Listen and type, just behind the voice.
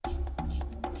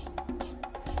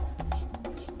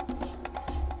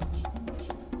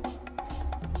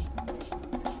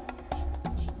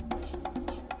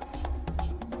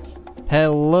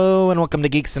Hello and welcome to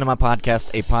Geek Cinema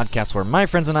Podcast, a podcast where my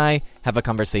friends and I have a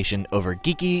conversation over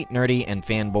geeky, nerdy, and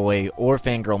fanboy or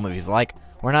fangirl movies alike.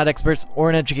 We're not experts or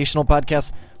an educational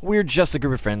podcast. We're just a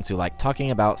group of friends who like talking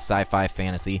about sci-fi,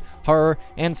 fantasy, horror,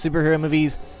 and superhero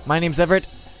movies. My name's Everett,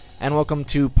 and welcome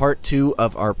to part 2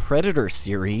 of our Predator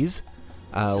series.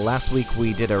 Last week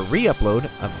we did a re-upload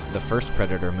of the first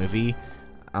Predator movie,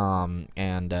 and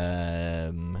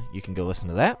you can go listen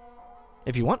to that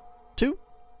if you want to.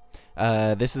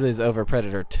 This is over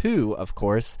Predator 2, of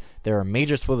course. There are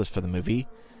major spoilers for the movie,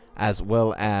 as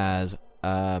well as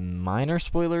minor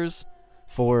spoilers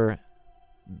for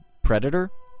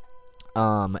Predator.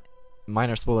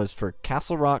 Minor spoilers for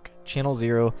Castle Rock, Channel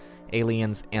Zero,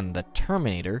 Aliens, and The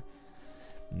Terminator.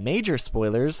 Major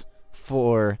spoilers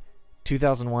for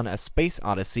 2001: A Space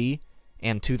Odyssey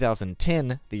and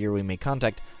 2010, The Year We Made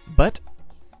Contact. But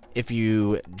if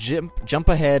you jump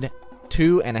ahead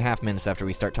 2.5 minutes after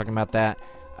we start talking about that,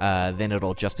 then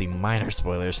it'll just be minor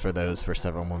spoilers for those for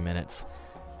several more minutes.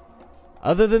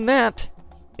 Other than that,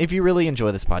 if you really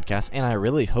enjoy this podcast, and I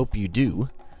really hope you do,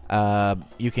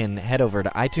 you can head over to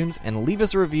iTunes and leave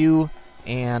us a review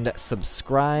and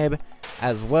subscribe,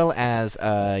 as well as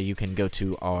you can go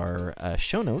to our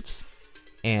show notes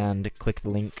and click the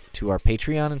link to our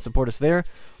Patreon and support us there,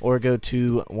 or go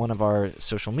to one of our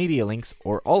social media links,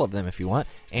 or all of them if you want,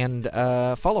 and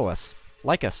follow us,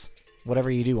 like us,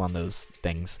 whatever you do on those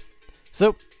things.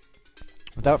 So,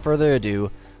 without further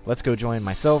ado, let's go join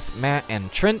myself, Matt,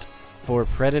 and Trent for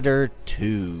Predator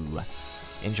 2.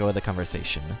 Enjoy the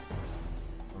conversation.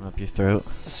 Up your throat.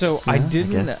 So Yeah,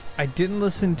 I didn't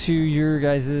listen to your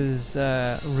guys'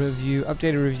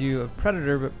 updated review of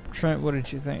Predator, but Trent, what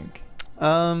did you think?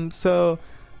 I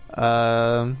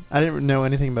didn't know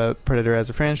anything about Predator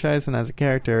as a franchise and as a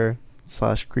character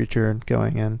 / creature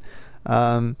going in.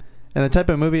 And the type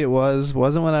of movie it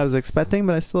wasn't what I was expecting,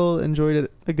 but I still enjoyed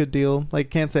it a good deal. Like,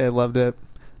 can't say I loved it,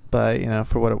 but,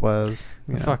 for what it was.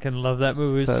 I fucking love that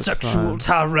movie. Sexual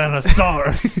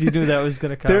Tyrannosaurus. You knew that was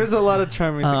going to come. There's a lot of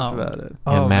charming things about it.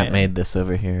 And Matt made this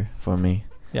over here for me.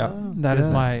 Yeah, that is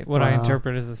what I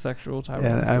interpret as a sexual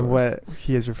Tyrannosaurus. And what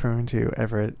he is referring to,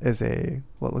 Everett, is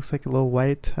what looks like a little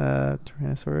white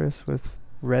Tyrannosaurus with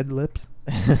red lips.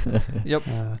 Yep,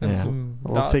 and some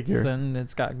little dots, figure. And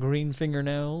it's got green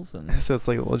fingernails. And so it's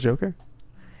like a little Joker?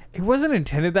 It wasn't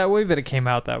intended that way, but it came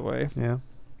out that way. Yeah.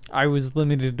 I was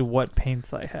limited to what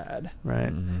paints I had. Right.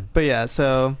 Mm-hmm. But yeah,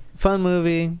 so fun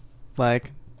movie.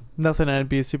 Like, nothing I'd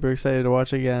be super excited to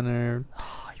watch again or...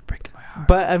 You're breaking my heart.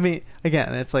 But, I mean,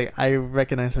 again, it's like, I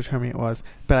recognize how charming it was,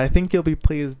 but I think you'll be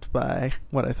pleased by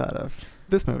what I thought of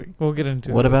this movie. We'll get into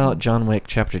it. What about John Wick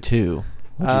Chapter 2?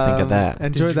 What did you think of that?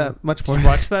 Enjoyed that much more. Did you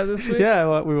watch that this week?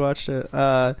 Yeah, we watched it.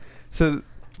 So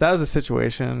that was a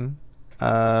situation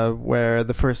where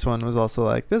the first one was also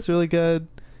like, this is really good.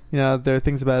 There are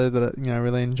things about it that I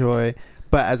really enjoy.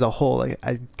 But as a whole, like,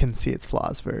 I can see its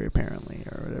flaws very apparently,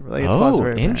 or whatever. Like, its flaws are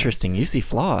very interesting. You see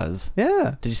flaws.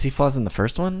 Yeah. Did you see flaws in the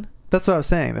first one? That's what I was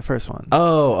saying, the first one.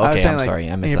 Oh, okay. I was saying, I'm sorry.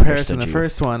 I in misunderstood comparison to the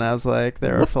first one, I was like,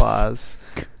 there are Whoops. flaws.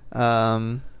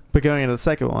 But going into the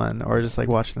second one, or just like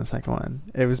watching the second one,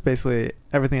 it was basically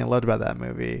everything I loved about that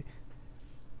movie,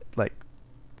 like,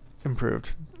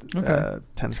 improved. Okay.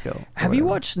 10 skill. Have you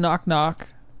watched Knock Knock?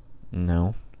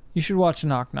 No. You should watch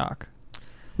Knock Knock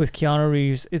with Keanu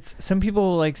Reeves. Some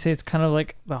people say it's kind of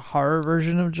like the horror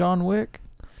version of John Wick.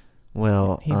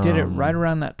 Well, he did it right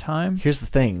around that time. Here's the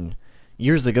thing.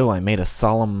 Years ago, I made a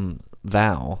solemn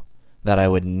vow that I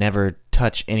would never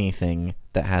touch anything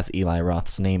that has Eli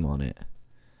Roth's name on it.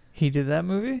 He did that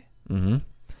movie? Mm-hmm.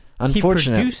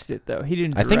 Unfortunately, he produced it, though. He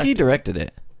didn't direct I think he directed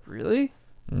it. Really?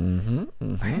 Mm-hmm.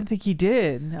 Mm-hmm. I didn't think he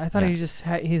did. I thought Yeah. he just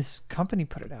had his company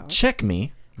put it out. Check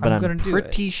me, but I'm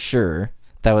pretty sure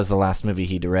that was the last movie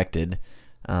he directed.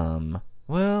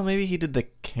 Well, maybe he did the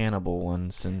Cannibal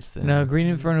one since then. No, Green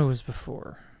Inferno was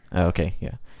before. Oh, okay,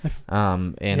 yeah.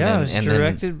 It was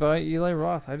directed by Eli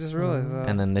Roth. I just realized that.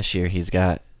 And then this year he's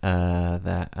got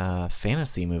that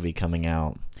fantasy movie coming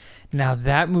out. Now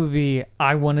that movie,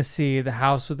 I want to see, the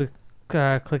house with the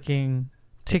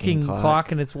ticking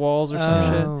clock in its walls or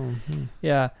some shit.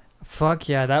 Yeah, fuck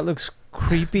yeah, that looks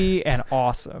creepy and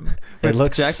awesome. It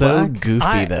looks Jack so Black?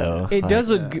 goofy though. It does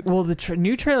look well. The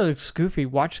new trailer looks goofy.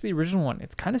 Watch the original one;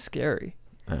 it's kind of scary.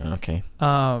 Okay.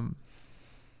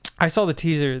 I saw the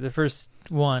teaser, the first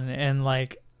one, and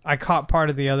I caught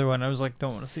part of the other one. I was like,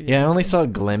 don't want to see it. Yeah, I only saw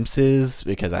glimpses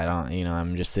because I don't,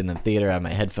 I'm just sitting in the theater, I have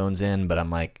my headphones in, but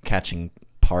I'm catching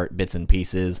bits and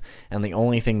pieces, and the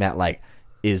only thing that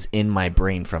is in my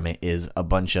brain from it is a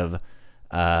bunch of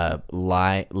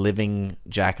living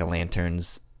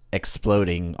jack-o'-lanterns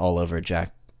exploding all over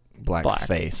Black's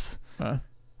face.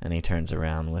 And he turns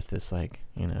around with this, like,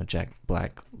 Jack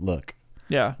Black look.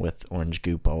 Yeah. With orange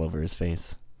goop all over his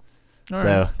face. All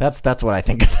so right. that's what I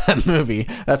think of that movie.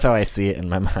 That's how I see it in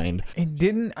my mind. It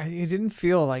didn't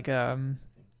feel like a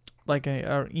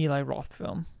Eli Roth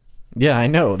film. Yeah, I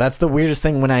know. That's the weirdest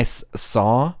thing when I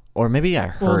saw, or maybe I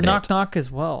heard Knock Knock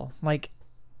as well. Like,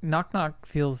 Knock Knock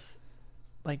feels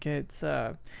like it's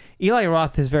Eli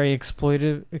Roth is very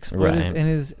exploitive right. in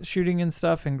his shooting and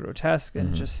stuff, and grotesque,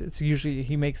 and it's usually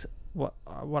he makes what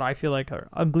I feel like are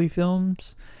ugly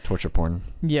films, torture porn.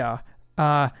 Yeah.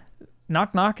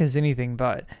 Knock Knock is anything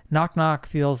but. Knock Knock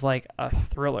feels like a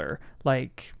thriller,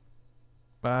 like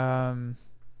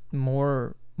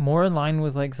more in line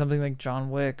with like something like John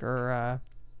Wick or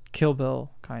Kill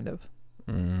Bill kind of.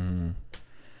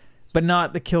 But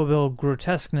not the Kill Bill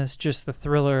grotesqueness, just the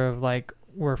thriller of like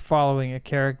we're following a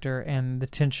character and the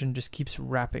tension just keeps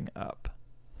wrapping up.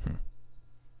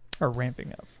 Or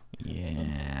ramping up.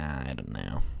 Yeah, I don't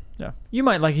know. Yeah. You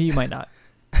might like it, you might not.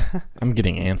 I'm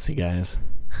getting antsy, guys.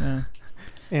 Yeah.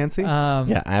 Antsy?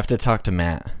 Yeah, I have to talk to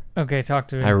Matt. Okay, talk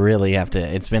to me. I really have to.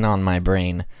 It's been on my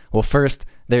brain. Well, first,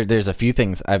 there's a few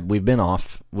things. We've been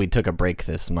off. We took a break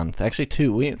this month. Actually,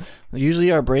 2.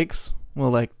 Usually our breaks, we'll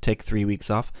like take 3 weeks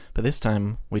off. But this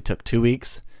time, we took 2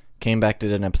 weeks. Came back,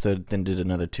 did an episode, then did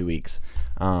another 2 weeks.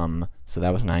 So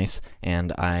that was nice.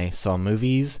 And I saw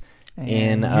movies,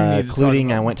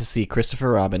 including I went to see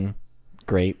Christopher Robin.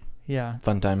 Great. Yeah.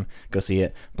 Fun time. Go see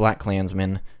it. Black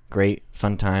Klansman. Great.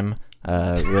 Fun time.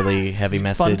 Really heavy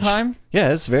message. Fun time? Yeah,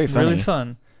 it's very funny. Really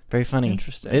fun. Very funny.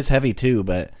 Interesting. It's heavy too,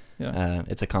 but yeah.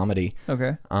 It's a comedy.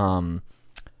 Okay.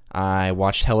 I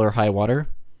watched Hell or High Water,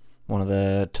 one of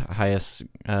the highest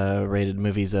rated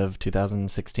movies of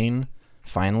 2016.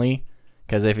 Finally,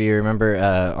 because if you remember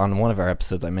on one of our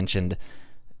episodes, I mentioned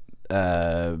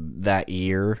that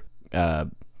year,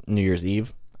 New Year's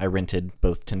Eve, I rented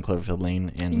both 10 Cloverfield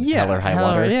Lane and Hell or High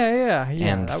Water. Yeah.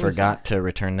 And forgot to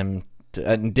return them.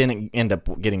 Didn't end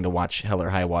up getting to watch Hell or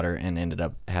High Water and ended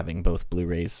up having both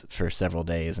Blu-rays for several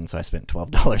days. And so I spent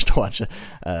 $12 to watch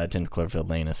 10 Cloverfield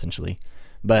Lane, essentially.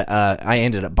 But I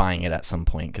ended up buying it at some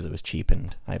point because it was cheap,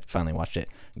 and I finally watched it.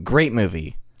 Great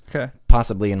movie. Okay.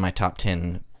 Possibly in my top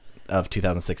 10 of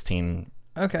 2016.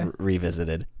 Okay.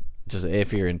 Revisited. Just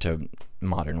if you're into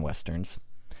modern westerns,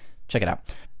 check it out.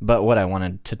 But what I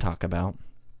wanted to talk about,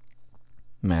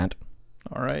 Matt.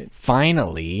 All right.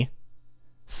 Finally,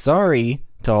 sorry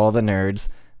to all the nerds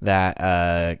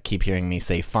that keep hearing me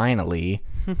say finally.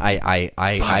 I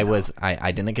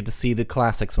didn't get to see the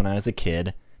classics when I was a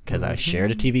kid because I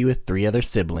shared a TV with 3 other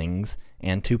siblings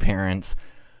and 2 parents.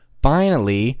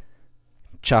 Finally,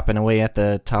 chopping away at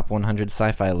the top 100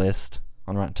 sci-fi list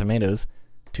on Rotten Tomatoes,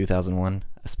 2001: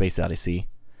 A Space Odyssey.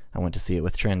 I went to see it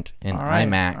with Trent in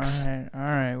IMAX. All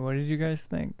right. What did you guys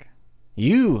think?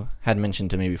 You had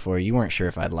mentioned to me before you weren't sure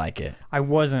if I'd like it. I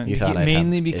wasn't. You thought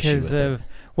mainly because of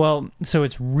so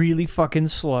it's really fucking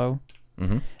slow.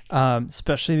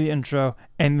 Especially the intro,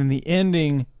 and then the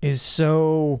ending is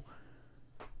so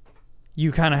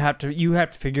you kind of have to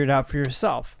figure it out for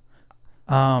yourself.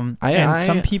 Some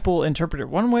people interpret it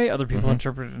one way, other people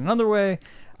interpret it another way.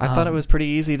 I thought it was pretty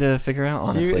easy to figure out,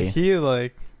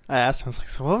 honestly. I asked him, I was like,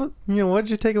 so what did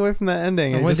you take away from that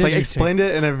ending? And just like explained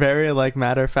it in a very like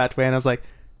matter-of-fact way, and I was like,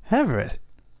 Everett,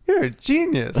 you're a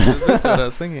genius. That's what I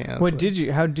was thinking.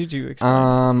 How did you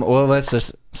explain well, let's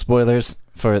just spoilers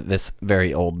for this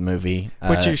very old movie.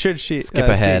 Which you should skip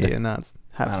ahead and not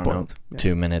have spoiled. Know,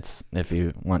 2 minutes if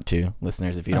you want to,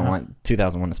 listeners, if you don't want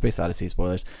 2001: A Space Odyssey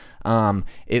spoilers.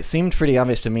 It seemed pretty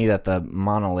obvious to me that the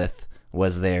monolith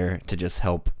was there to just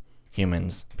help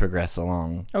humans progress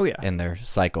along in their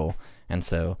cycle. And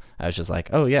so I was just like,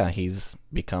 oh yeah, he's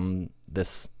become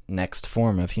this next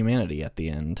form of humanity at the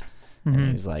end.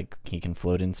 And he's like, he can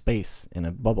float in space in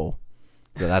a bubble.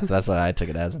 So that's what I took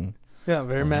it as. And yeah,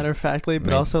 very matter-of-factly,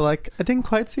 but also like I didn't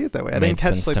quite see it that way. I didn't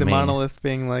catch like the monolith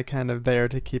being like kind of there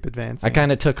to keep advancing. I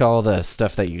kind of took all the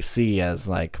stuff that you see as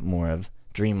like more of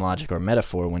dream logic or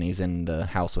metaphor when he's in the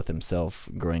house with himself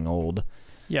growing old.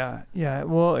 Yeah.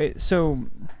 Well, so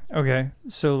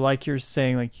like you're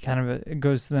saying, like kind of it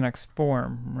goes to the next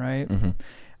form, right?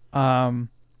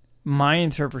 My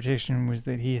interpretation was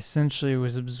that he essentially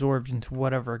was absorbed into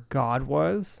whatever God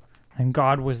was, and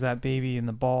God was that baby in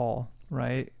the ball,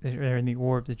 right? Or in the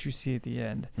orb that you see at the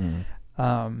end.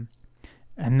 And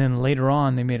then later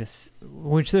on, they made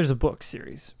which there's a book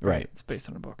series, right? It's based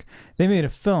on a book. They made a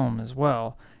film as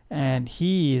well. And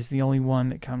he is the only one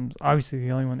that comes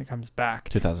back.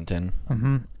 2010.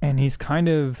 And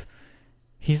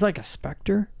he's like a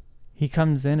specter. He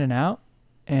comes in and out,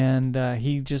 and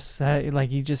he just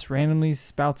randomly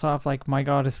spouts off like, "My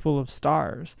God is full of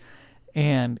stars,"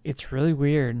 and it's really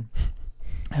weird.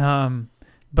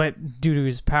 But due to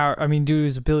his power, due to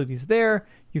his abilities there,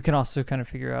 you can also kind of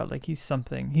figure out like he's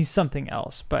something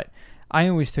else. But I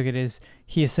always took it as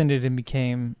he ascended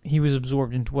and he was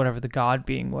absorbed into whatever the God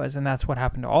being was. And that's what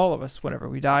happened to all of us. Whenever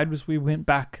we died was we went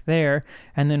back there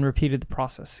and then repeated the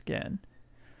process again.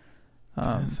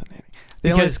 Fascinating.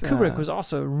 Because Kubrick was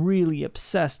also really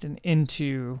obsessed and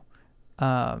into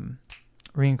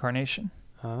reincarnation.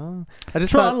 Oh, I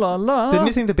just thought. Didn't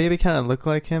you think the baby kind of looked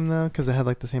like him though? Because it had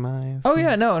like the same eyes. Oh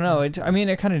yeah, no. It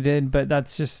kind of did, but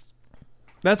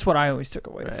that's what I always took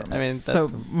away from it.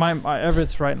 So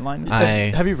Everett's right in line.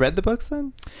 Have you read the books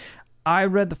then? I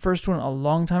read the first one a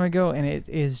long time ago, and it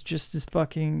is just as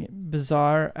fucking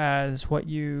bizarre as what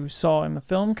you saw in the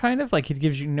film. Kind of like it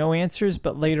gives you no answers,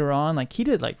 but later on, like he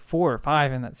did like 4 or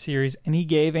 5 in that series, and he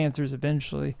gave answers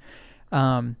eventually.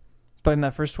 But in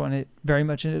that first one, it very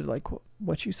much ended like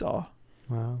what you saw.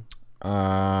 Wow.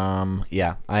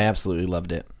 Yeah, I absolutely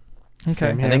loved it. Okay.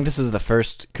 I think this is the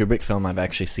first Kubrick film I've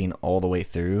actually seen all the way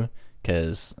through,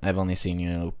 because I've only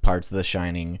seen, parts of The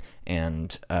Shining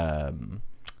and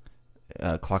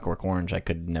Clockwork Orange. I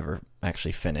could never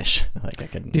actually finish. Like I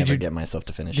could never get myself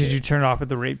to finish it. Did you turn off at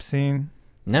the rape scene?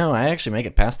 No, I actually make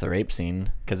it past the rape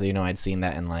scene, because I'd seen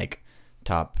that in like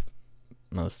top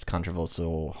most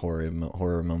controversial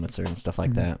horror moments and stuff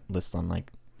like that, lists on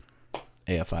like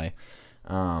AFI.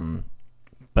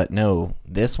 But no,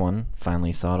 this one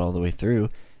finally saw it all the way through,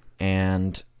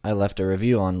 and I left a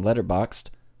review on Letterboxd,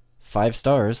 5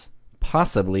 stars,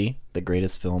 possibly the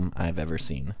greatest film I've ever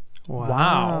seen.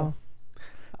 Wow.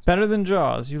 Better than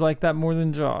Jaws. You like that more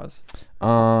than Jaws?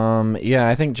 Yeah,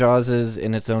 I think Jaws is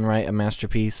in its own right a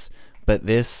masterpiece, but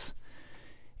this,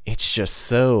 it's just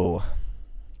so,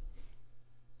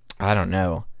 I don't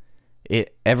know.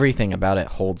 Everything about it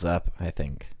holds up, I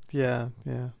think. Yeah.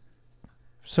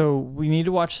 So we need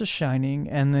to watch The Shining,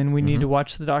 and then we need to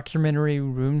watch the documentary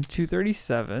Room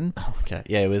 237. Oh, okay.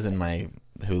 Yeah, it was in my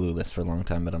Hulu list for a long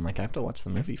time, but I'm like, I have to watch the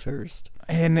movie first.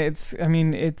 And it's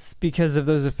because of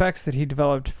those effects that he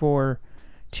developed for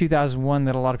 2001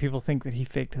 that a lot of people think that he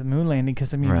faked the moon landing,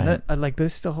 because right.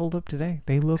 Those still hold up today.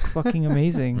 They look fucking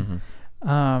amazing.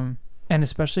 And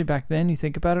especially back then, you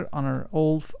think about it, on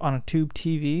a tube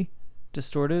TV,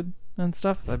 distorted and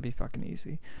stuff, that'd be fucking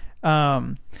easy.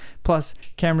 Plus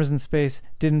cameras in space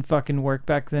didn't fucking work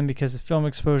back then because of film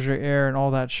exposure, air, and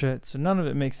all that shit, so none of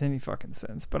it makes any fucking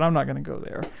sense, but I'm not gonna go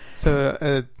there. So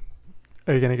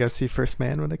are you gonna go see First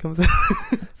Man when it comes out?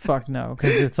 Fuck no,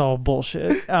 because it's all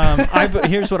bullshit.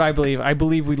 Here's what I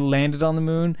believe we landed on the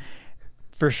moon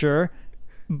for sure,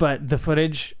 but the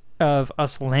footage of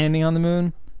us landing on the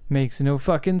moon makes no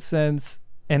fucking sense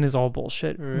and is all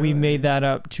bullshit. Really? We made that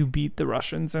up to beat the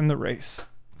Russians in the race.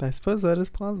 I suppose that is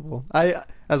plausible.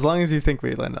 As long as you think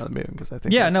we landed on the moon, because I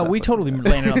think. Yeah, no, we totally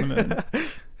landed on the moon.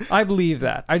 I believe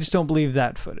that. I just don't believe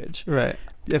that footage. Right.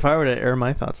 If I were to air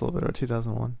my thoughts a little bit about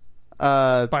 2001,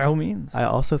 by all means. I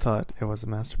also thought it was a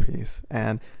masterpiece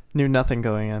and knew nothing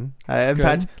going in. In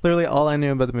fact, literally all I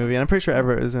knew about the movie, and I'm pretty sure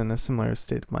Everett was in a similar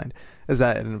state of mind, is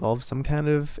that it involved some kind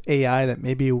of AI that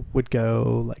maybe would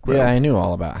go like. Yeah, I knew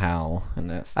all about HAL and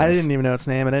that stuff. I didn't even know its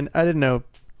name, and I didn't know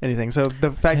anything. So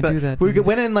the fact that we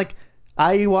went in like,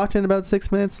 I walked in about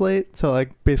 6 minutes late, so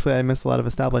like basically I missed a lot of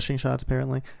establishing shots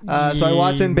apparently. So I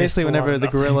walked in basically whenever the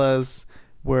gorillas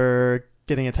were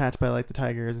getting attacked by like the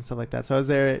tigers and stuff like that. So I was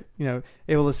there,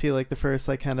 able to see like the first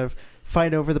like kind of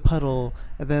fight over the puddle,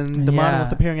 and then the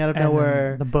monolith appearing out of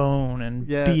nowhere, the bone and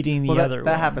beating the other.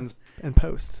 That happens in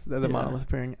post. The monolith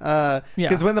appearing.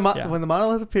 Because when the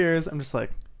monolith appears, I'm just like,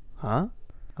 huh?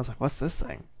 I was like, what's this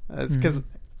thing? It's because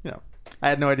I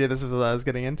had no idea this was what I was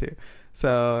getting into.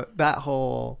 So that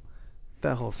whole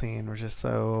scene was just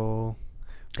so.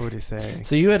 What would you say?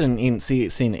 So you hadn't even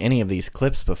seen any of these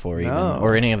clips before, even,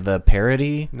 or any of the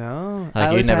parody? No,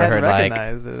 like you never heard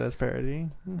recognized it as parody.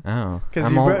 Oh, because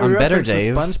I'm better,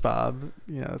 Dave. The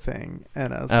SpongeBob, thing,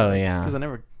 and I was because I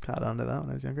never caught on to that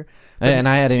when I was younger. And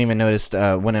I hadn't even noticed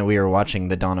when we were watching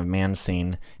the Dawn of Man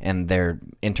scene and they're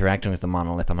interacting with the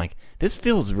monolith. I'm like, this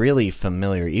feels really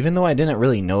familiar, even though I didn't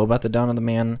really know about the Dawn of the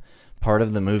Man part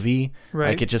of the movie. Right.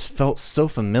 Like it just felt so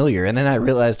familiar, and then I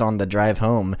realized on the drive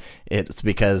home it's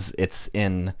because it's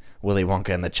in Willy Wonka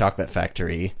and the Chocolate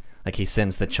Factory. Like he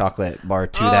sends the chocolate bar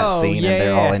to that scene, and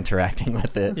they're all interacting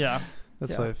with it. Yeah,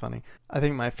 that's really funny. I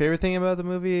think my favorite thing about the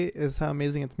movie is how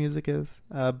amazing its music is,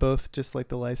 both just like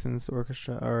the licensed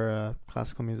orchestra or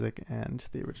classical music and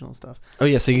the original stuff. Oh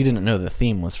yeah, so you didn't know the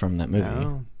theme was from that movie?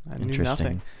 No, I knew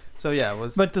nothing. So yeah, it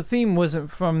was. But the theme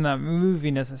wasn't from that movie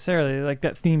necessarily. Like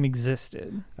that theme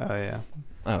existed. Oh yeah.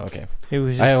 Oh, okay. It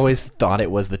was. Just, I always thought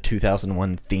it was the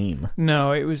 2001 theme.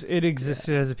 No, it was. It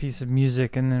existed as a piece of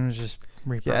music, and then it was just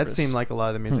repurposed. Yeah, it seemed like a lot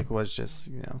of the music was just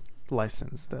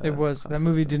licensed. It was. That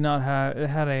movie did not have. It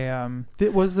had a.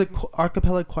 Was the a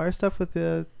cappella choir stuff with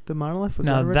the Monolith? Was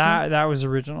that original? that was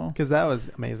original. Because that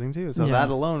was amazing too. So that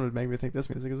alone would make me think this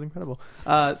music is incredible.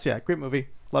 So yeah, great movie.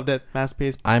 Loved it.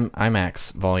 Masterpiece.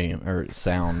 IMAX volume or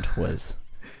sound was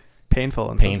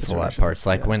painful at parts.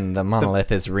 Like when the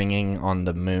monolith is ringing on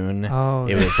the moon. Oh,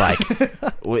 it was like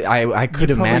I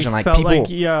could imagine like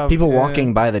people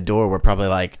walking by the door were probably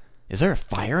like, "Is there a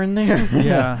fire in there?"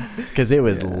 Yeah, because it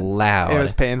was loud. It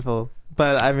was painful,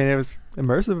 but I mean, it was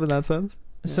immersive in that sense.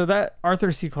 So that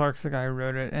Arthur C. Clarke's the guy who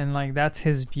wrote it, and like that's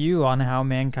his view on how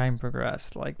mankind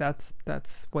progressed. Like that's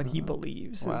what he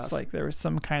believes. Wow. It's like there was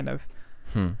some kind of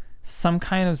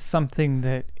something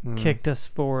that kicked us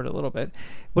forward a little bit.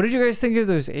 What did you guys think of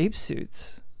those ape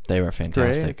suits? They were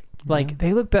fantastic. Great. Like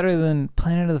they look better than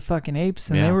Planet of the fucking Apes,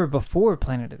 and they were before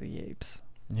Planet of the Apes.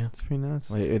 Yeah, it's pretty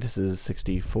nuts. Wait, this is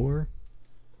 64.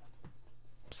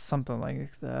 Something like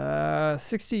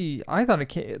 60. I thought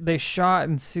they shot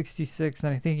in 66,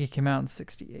 and I think it came out in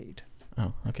 68.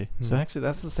 Oh, okay. So actually,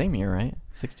 that's the same year, right?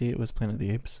 68 was Planet of the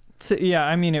Apes. So yeah,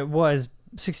 I mean it was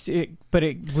 68, but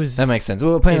it was. That makes sense.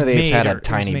 Well, Planet of the Apes had a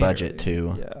tiny budget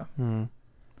too. Yeah.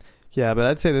 Yeah, but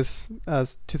I'd say this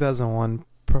 2001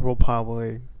 will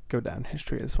probably go down in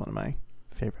history as one of my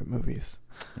favorite movies.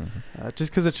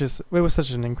 Just because it was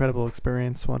such an incredible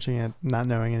experience watching it, not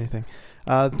knowing anything.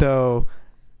 Though.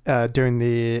 During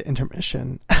the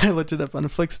intermission, I looked it up on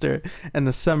Flickster, and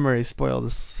the summary spoiled a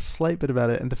slight bit about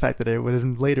it, and the fact that it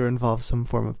would later involve some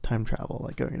form of time travel,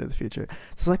 like going into the future. So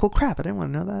it's like, well, crap, I didn't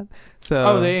want to know that.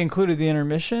 So they included the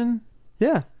intermission?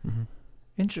 Yeah. Mm-hmm.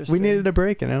 Interesting. We needed a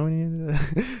break, We needed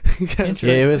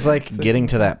it was like getting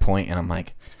to that point, and I'm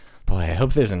like, boy, I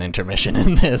hope there's an intermission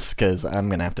in this, because I'm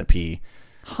going to have to pee.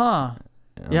 Huh.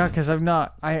 Yeah, because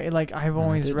I've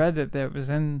always read that was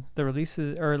in the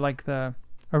releases, or like the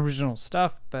original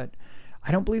stuff, but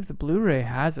I don't believe the Blu-ray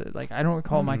has it. Like I don't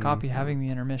recall my copy having the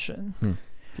intermission.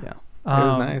 Yeah, it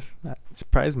was nice. That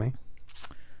surprised me.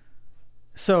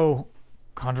 So,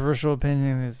 controversial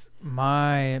opinion is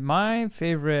my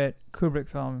favorite Kubrick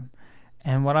film,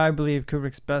 and what I believe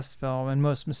Kubrick's best film and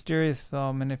most mysterious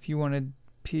film. And if you want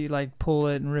to pull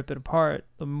it and rip it apart,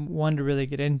 the one to really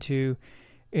get into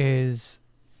is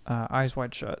Eyes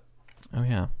Wide Shut. Oh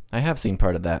yeah, I have seen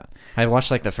part of that. I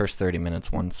watched like the first 30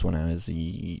 minutes once when I was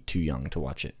too young to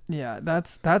watch it. Yeah,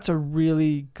 that's a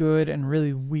really good and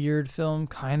really weird film,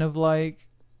 kind of like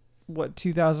what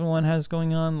 2001 has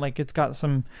going on. Like it's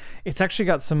actually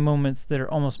got some moments that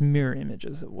are almost mirror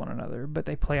images of one another, but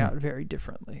they play out very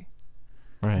differently.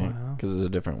 Right, because it's a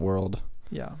different world.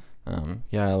 Yeah.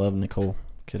 Yeah, I love Nicole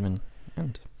Kidman.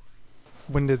 And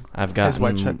when did Eyes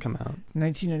Wide Shut come out?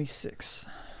 1996.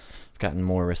 Gotten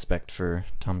more respect for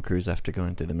Tom Cruise after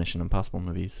going through the Mission Impossible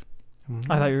movies.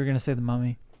 I thought you were going to say The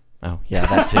Mummy. Oh, yeah,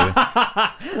 that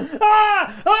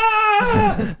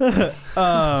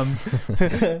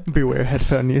too. Beware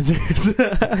headphone users.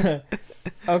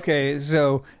 Okay,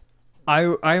 so I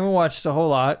haven't watched a whole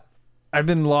lot. I've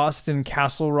been lost in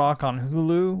Castle Rock on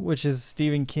Hulu, which is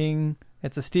Stephen King.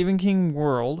 It's a Stephen King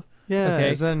world. Yeah,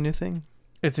 okay. Is that a new thing?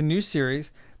 It's a new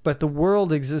series. But the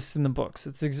world exists in the books.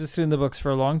 It's existed in the books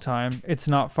for a long time. It's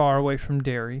not far away from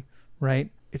Derry, right?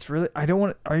 It's really...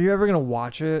 Are you ever going to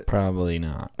watch it? Probably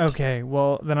not. Okay,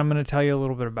 well, then I'm going to tell you a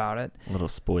little bit about it. Little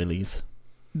spoilies.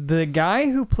 The guy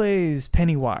who plays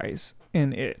Pennywise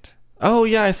in it... Oh,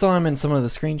 yeah, I saw him in some of the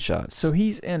screenshots. So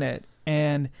he's in it,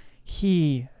 and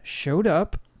he showed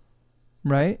up,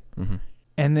 right? Mm-hmm.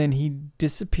 And then he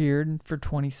disappeared for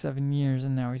 27 years,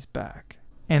 and now he's back.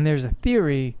 And there's a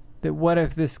theory... that what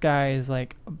if this guy is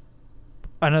like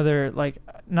another, like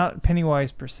not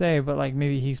Pennywise per se, but like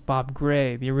maybe he's Bob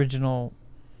Gray, the original,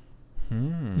 you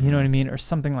know what I mean? Or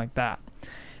something like that.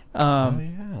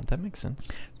 Yeah, that makes sense.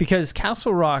 Because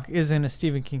Castle Rock isn't a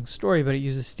Stephen King story, but it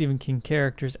uses Stephen King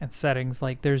characters and settings.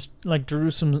 Like there's like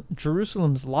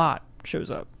Jerusalem's Lot shows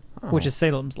up, which is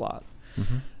Salem's Lot.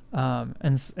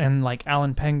 And like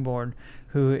Alan Pangborn,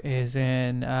 who is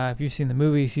in, if you've seen the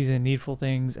movies, he's in Needful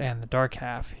Things and The Dark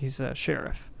Half. He's a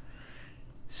sheriff.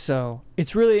 So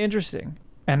it's really interesting.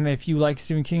 And if you like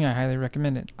Stephen King, I highly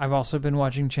recommend it. I've also been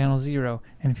watching Channel Zero.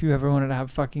 And if you ever wanted to have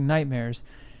fucking nightmares,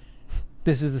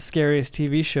 this is the scariest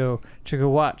TV show to go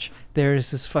watch. There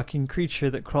is this fucking creature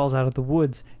that crawls out of the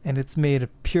woods, and it's made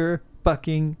of pure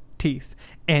fucking teeth.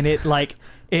 And it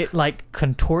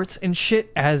contorts and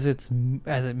shit as it's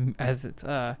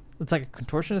it's like a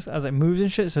contortionist as it moves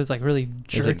and shit. So it's like really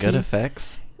jerky. Is it good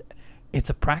effects? It's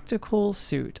a practical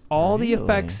suit. All the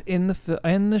effects in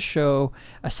the show,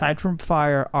 aside from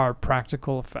fire, are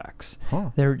practical effects.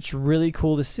 It's really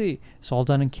cool to see. It's all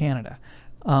done in Canada.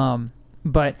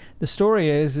 But the story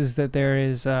is that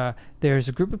there's a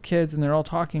group of kids and they're all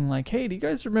talking like, hey, do you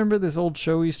guys remember this old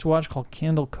show we used to watch called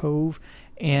Candle Cove?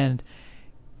 And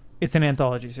it's an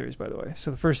anthology series, by the way.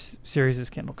 So the first series is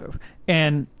Candle Cove.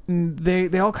 And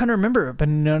they all kind of remember it, but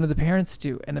none of the parents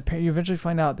do. And you eventually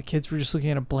find out the kids were just looking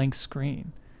at a blank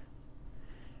screen.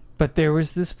 But there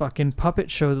was this fucking puppet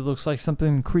show that looks like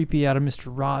something creepy out of Mr.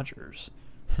 Rogers.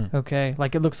 Okay?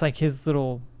 Like it looks like his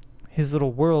little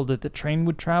world that the train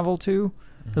would travel to.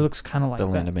 It looks kind of like the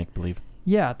that. Land of Make-Believe.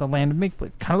 Yeah, the Land of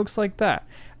Make-Believe. Kind of looks like that.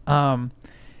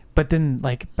 But then,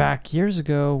 like, back years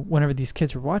ago, whenever these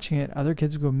kids were watching it, other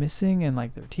kids would go missing and,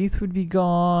 like, their teeth would be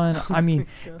gone. I mean,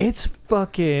 it's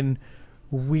fucking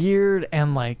weird,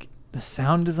 and, like, the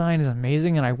sound design is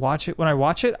amazing. And when I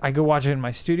watch it, I go watch it in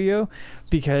my studio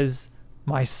because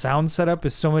my sound setup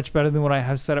is so much better than what I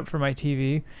have set up for my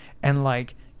TV. And,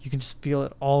 like, you can just feel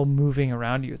it all moving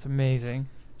around you. It's amazing.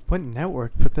 What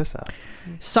network put this out?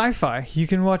 Sci-Fi. You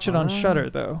can watch it on Shudder,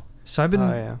 though. So I've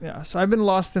been so I've been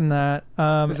lost in that.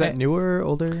 Is that newer,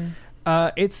 older?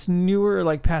 It's newer,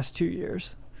 like past 2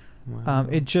 years. Wow.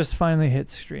 It just finally hit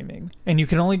streaming, and you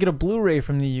can only get a Blu-ray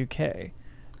from the UK.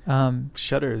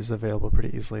 Shudder is available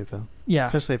pretty easily, though. Yeah,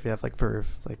 especially if you have like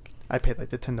Verve. Like I paid like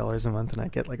the $10 a month, and I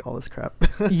get like all this crap.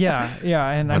 yeah,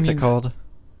 and what's it called?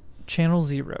 Channel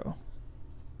Zero.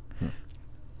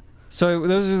 So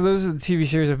those are the TV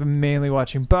series I've been mainly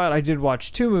watching, but I did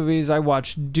watch 2 movies. I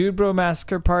watched Dude Bro Party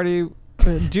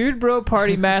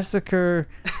Massacre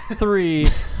 3,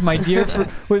 with my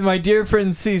dear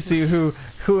friend Cece,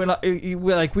 who and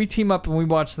I, we team up and we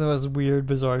watch the most weird,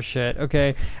 bizarre shit.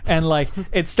 Okay, and like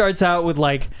it starts out with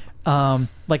like a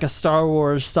Star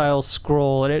Wars style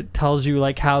scroll, and it tells you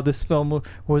like how this film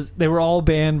was. They were all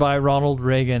banned by Ronald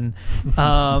Reagan,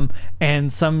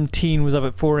 and some teen was up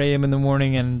at 4 a.m. in the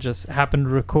morning and just happened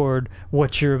to record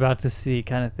what you're about to see,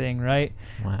 kind of thing, right?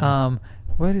 Wow.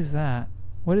 What is that?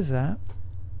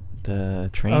 The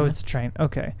train. Oh, it's a train.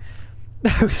 Okay.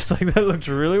 I was like, that looked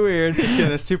really weird.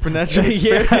 Get a supernatural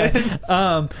experience.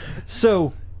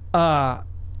 Yeah.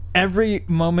 Every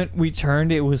moment we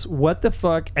turned, it was what the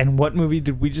fuck and what movie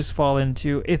did we just fall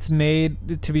into? It's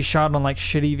made to be shot on like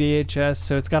shitty VHS,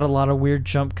 so it's got a lot of weird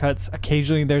jump cuts.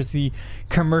 Occasionally there's the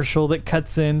commercial that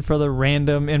cuts in for the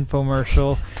random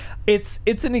infomercial. It's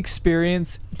an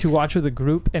experience to watch with a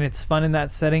group, and it's fun in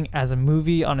that setting. As a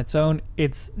movie on its own,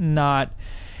 it's not...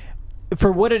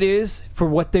 For what it is, for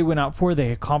what they went out for,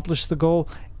 they accomplished the goal.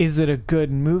 Is it a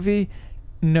good movie?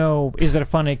 No. Is it a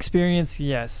fun experience?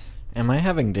 Yes. Am I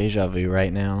having deja vu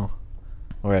right now?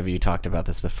 Or have you talked about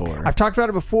this before? I've talked about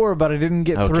it before, but I didn't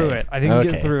get through it.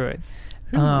 Get through it.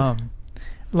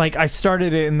 Like, I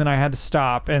started it, and then I had to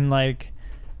stop, and like...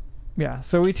 Yeah,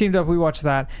 so we teamed up, we watched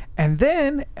that. And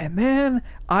then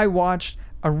I watched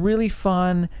a really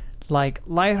fun, like,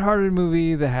 lighthearted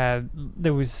movie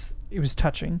it was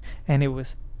touching, and it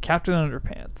was Captain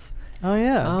Underpants. Oh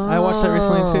yeah, I watched that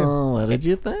recently too. What did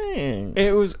you think?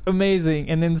 It was amazing.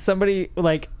 And then somebody,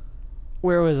 like,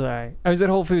 where was I? I was at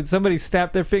Whole Foods. Somebody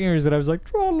snapped their fingers, and I was like,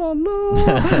 tra-la-la.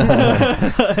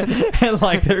 And,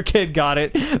 like, their kid got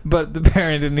it, but the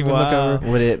parent didn't even look over.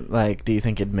 Would it, like, do you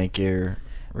think it'd make your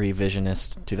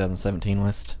revisionist 2017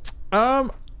 list?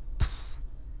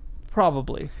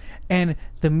 Probably. And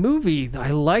the movie,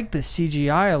 I like the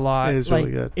CGI a lot. It is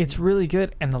really good. It's really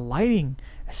good. And the lighting,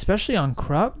 especially on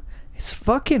Krupp, it's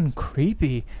fucking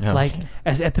creepy. Oh. Like,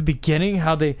 as at the beginning,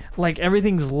 how they, like,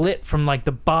 everything's lit from, like,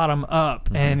 the bottom up.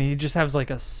 Mm-hmm. And he just has, like,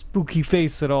 a spooky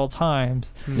face at all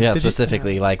times. Yeah,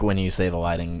 specifically, like, when you say the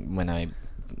lighting,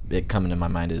 it coming to my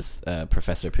mind is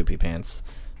Professor Poopy Pants,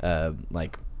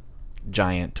 like,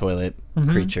 giant toilet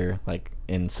creature, like,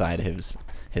 inside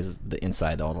the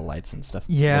inside all the lights and stuff.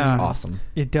 Yeah, it's awesome.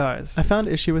 It does. I found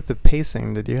issue with the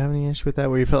pacing. Did you have any issue with that,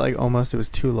 where you felt like almost it was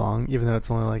too long, even though it's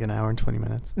only like an hour and 20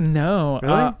 minutes? No,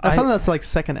 really. I found that's like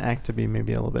second act to be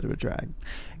maybe a little bit of a drag.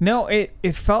 No, it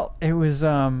felt it was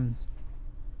a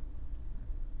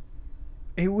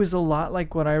lot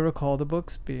like what I recall the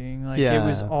books being. Like, it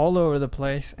was all over the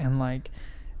place, and like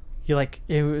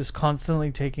it was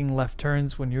constantly taking left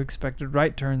turns when you expected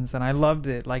right turns, and I loved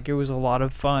it. Like, it was a lot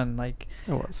of fun. Like,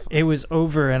 it was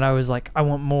over, and I was like, I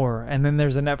want more. And then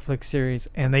there's a Netflix series,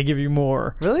 and they give you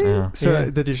more. Really? Yeah.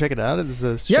 So did you check it out? Is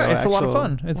this show it's a lot of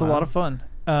fun. It's a lot of fun.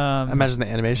 Imagine the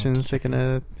animation's taking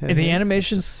a hit. The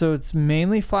animations, so it's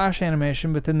mainly Flash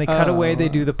animation, but then they cut away, they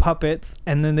do the puppets,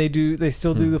 and then they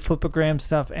still do the flipogram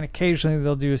stuff, and occasionally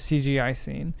they'll do a CGI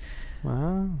scene.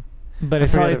 Wow. But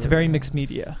it's very mixed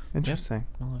media. Interesting.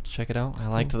 Well, let's check it out. I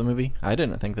liked the movie. I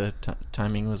didn't think the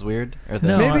timing was weird. Or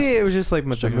maybe it was just like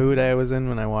the mood I was in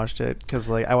when I watched it, because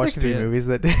like I watched 3 movies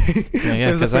that day.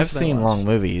 Yeah, because I've seen long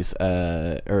movies,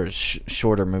 or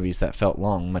shorter movies that felt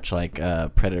long, much like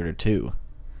Predator 2.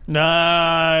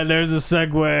 Nah, there's a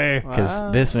segue.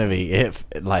 Because this movie, they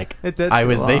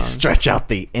long. stretch out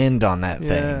the end on that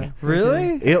thing.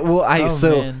 Really?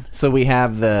 So we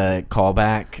have the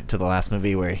callback to the last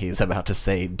movie where he's about to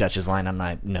say Dutch's line. I'm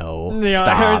like, no, yeah, stop,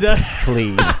 I heard that.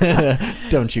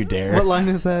 please, don't you dare. What line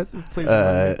is that? Please.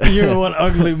 You're one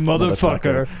ugly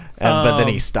motherfucker. But then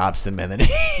he stops him, and then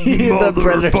the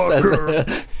Predator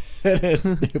says. In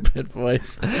his stupid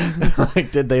voice.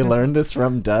 Like, did they learn this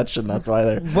from Dutch, and that's why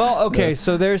they're... Well, okay,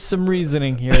 so there's some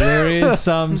reasoning here. There is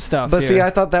some stuff But here. see, I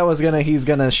thought that was he's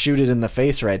gonna shoot it in the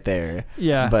face right there.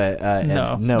 Yeah. But,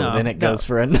 then it goes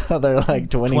for another,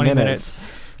 20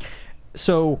 minutes.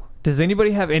 So, does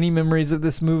anybody have any memories of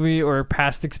this movie or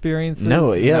past experiences?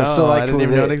 No, yeah. No, so, I didn't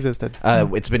even know it existed.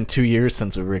 It's been 2 years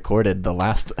since we recorded the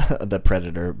last the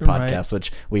Predator podcast,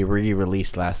 which we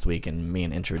re-released last week, and me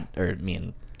and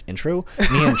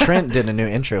Trent did a new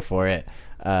intro for it,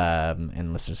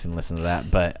 and listeners can listen to that.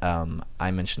 But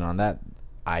I mentioned on that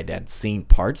I had seen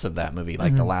parts of that movie,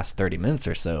 the last 30 minutes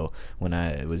or so when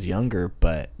I was younger.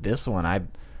 But this one, I've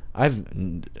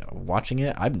watching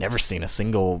it, I've never seen a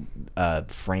single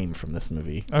frame from this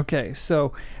movie. Okay,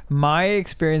 so my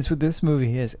experience with this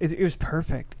movie is it was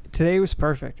perfect. Today was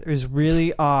perfect. It was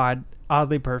really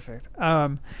oddly perfect.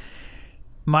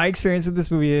 My experience with this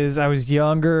movie is I was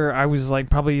younger. I was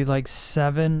probably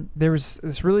 7. There was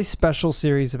this really special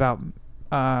series about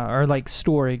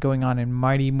story going on in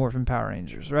Mighty Morphin Power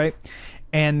Rangers, right?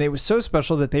 And it was so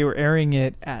special that they were airing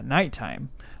it at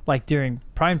nighttime, during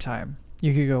prime time.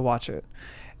 You could go watch it.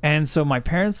 And so my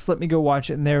parents let me go watch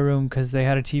it in their room because they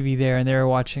had a TV there and they were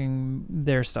watching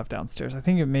their stuff downstairs. I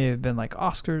think it may have been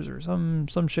Oscars or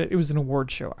some shit. It was an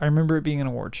award show. I remember it being an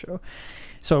award show.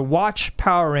 So I watch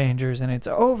Power Rangers and it's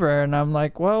over and I'm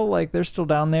they're still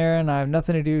down there and I have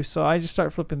nothing to do. So I just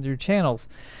start flipping through channels.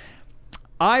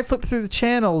 I flip through the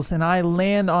channels and I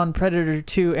land on Predator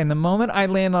 2. And the moment I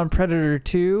land on Predator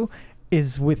 2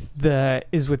 is with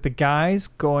the guys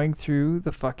going through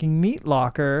the fucking meat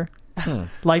locker.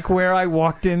 Where I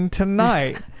walked in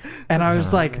tonight, and I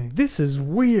was like, "This is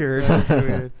weird." That's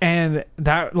weird. And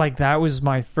that was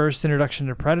my first introduction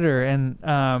to Predator, and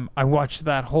I watched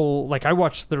that whole I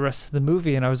watched the rest of the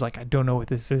movie, and I was like, "I don't know what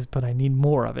this is, but I need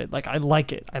more of it." I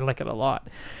like it a lot,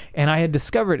 and I had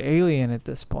discovered Alien at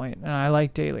this point, and I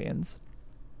liked Aliens.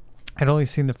 I'd only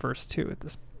seen the first 2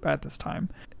 at this time,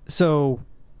 so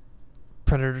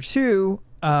Predator 2.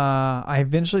 I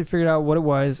eventually figured out what it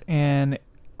was, and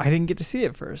I didn't get to see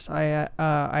it first. I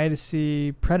had to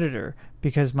see Predator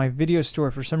because my video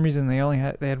store, for some reason, they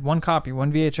had one copy,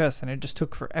 one VHS, and it just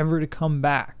took forever to come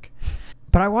back.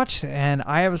 But I watched it, and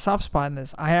I have a soft spot in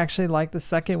this. I actually like the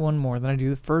second one more than I do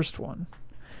the first one.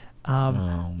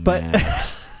 But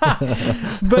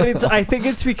I think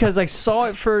it's because I saw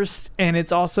it first, and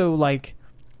it's also I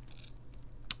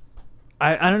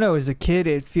don't know. As a kid,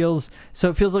 it feels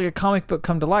like a comic book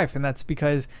come to life, and that's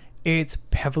because it's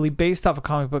heavily based off a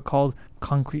comic book called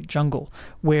Concrete Jungle,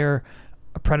 where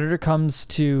a predator comes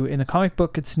to, in the comic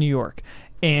book, it's New York,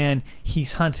 and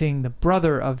he's hunting the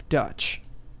brother of Dutch.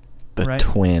 The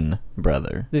twin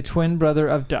brother. The twin brother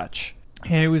of Dutch.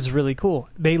 And it was really cool.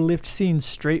 They lift scenes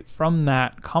straight from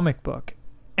that comic book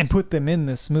and put them in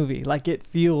this movie. It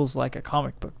feels like a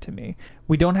comic book to me.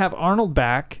 We don't have Arnold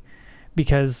back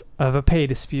because of a pay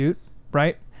dispute,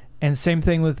 right? And same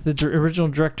thing with the original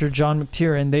director, John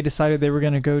McTiernan. They decided they were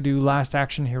going to go do Last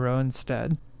Action Hero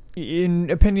instead.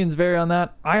 Opinions vary on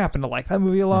that. I happen to like that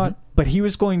movie a lot. Mm-hmm. But he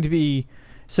was going to be...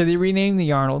 So they renamed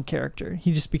the Arnold character.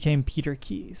 He just became Peter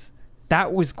Keyes.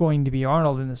 That was going to be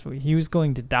Arnold in this movie. He was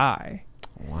going to die.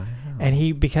 Wow.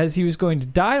 And because he was going to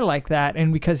die like that,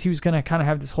 and because he was going to kind of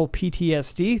have this whole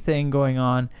PTSD thing going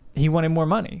on, he wanted more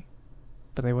money.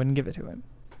 But they wouldn't give it to him.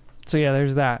 So yeah,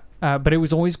 there's that. But it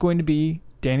was always going to be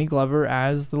Danny Glover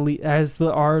as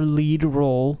our lead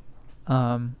role,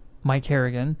 Mike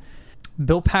Harrigan.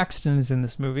 Bill Paxton is in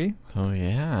this movie. Oh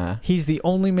yeah. He's the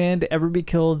only man to ever be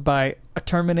killed by a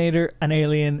Terminator, an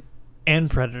alien, and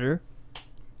Predator.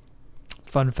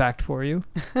 Fun fact for you.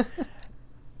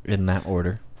 In that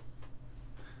order.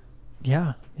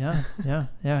 Yeah,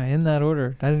 in that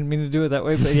order. I didn't mean to do it that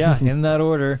way, but yeah, in that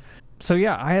order. So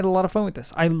yeah, I had a lot of fun with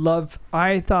this.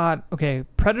 I thought, okay,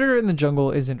 Predator in the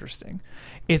Jungle is interesting.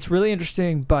 It's really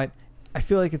interesting, but I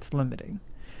feel like it's limiting.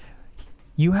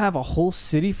 You have a whole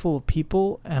city full of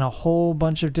people and a whole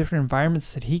bunch of different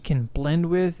environments that he can blend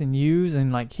with and use,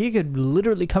 and like he could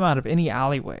literally come out of any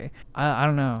alleyway. I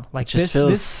don't know. Like just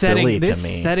feels silly to me.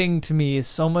 This setting to me is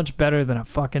so much better than a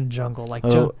fucking jungle. Like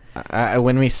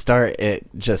when we start, I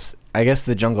guess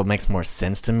the jungle makes more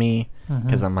sense to me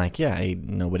because I'm like,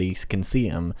 nobody can see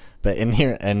him. But in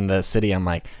here in the city, I'm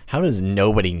like, how does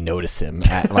nobody notice him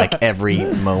at like every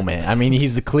moment? I mean,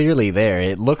 he's clearly there.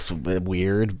 It looks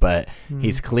weird, but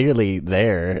he's clearly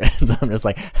there. And so I'm just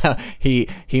like,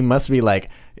 he must be like,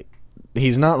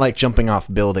 he's not like jumping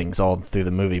off buildings all through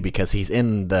the movie because he's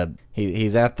in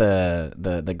he's at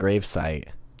the grave site.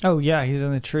 Oh yeah, he's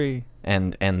in the tree.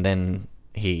 And then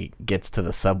he gets to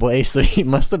the subway, so he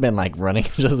must have been like running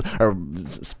or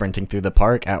sprinting through the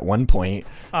park at one point.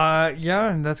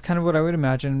 Yeah, that's kind of what I would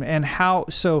imagine. And how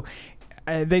so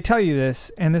they tell you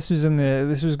this, and this was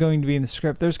going to be in the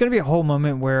script. There's going to be a whole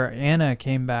moment where Anna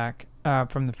came back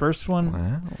from the first one.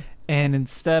 Wow. And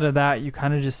instead of that, you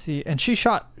kind of just see, and she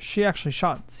actually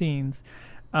shot scenes,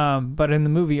 but in the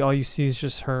movie all you see is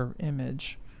just her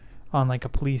image on like a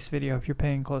police video if you're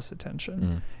paying close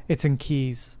attention. It's in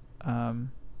Keyes,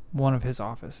 one of his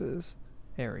offices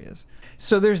areas.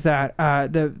 So there's that.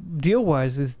 The deal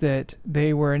is that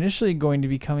they were initially going to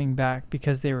be coming back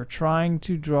because they were trying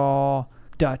to draw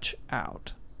Dutch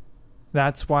out.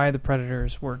 That's why the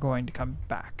Predators were going to come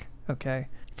back. Okay.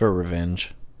 For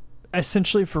revenge.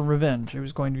 Essentially for revenge. It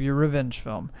was going to be a revenge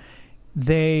film.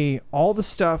 All the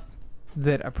stuff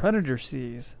that a Predator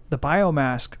sees, the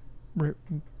biomask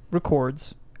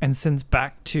records and sends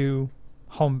back to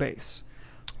home base.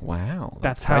 Wow,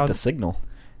 that's quite how the signal,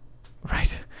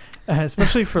 right?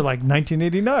 Especially for like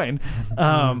 1989.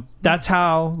 That's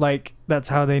how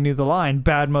they knew the line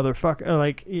 "bad motherfucker," or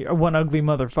like one ugly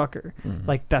motherfucker.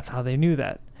 Like that's how they knew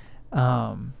that.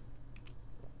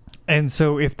 And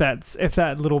so if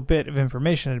that little bit of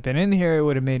information had been in here, it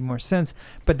would have made more sense.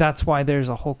 But that's why there's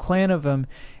a whole clan of them,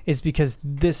 is because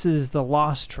this is the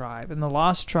Lost Tribe, and the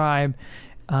Lost Tribe,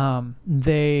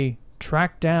 they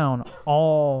track down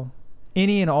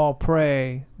any and all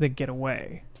prey that get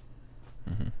away.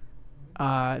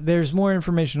 There's more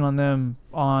information on them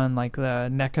on like the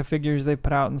NECA figures they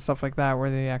put out and stuff like that, where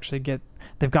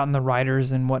they've gotten the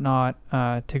writers and whatnot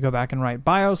to go back and write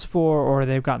bios for, or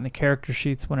they've gotten the character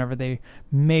sheets whenever they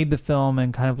made the film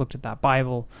and kind of looked at that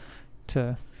Bible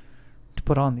to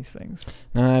put on these things.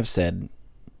 No, I've said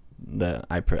that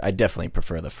I definitely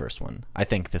prefer the first one. I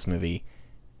think this movie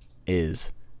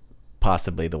is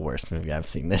possibly the worst movie I've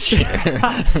seen this year.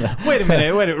 Wait a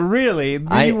minute, really?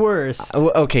 The worst?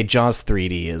 Okay, Jaws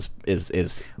 3D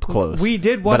is close. We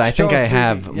did watch but I think Jaws I 3D,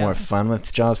 have more fun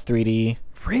with Jaws 3D.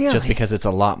 Really? Just because it's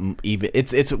a lot even.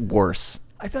 It's worse.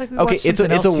 I feel like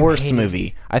it's a worse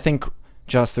movie. I think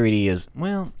Jaws 3D is,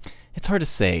 well, it's hard to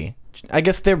say. I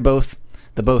guess they're both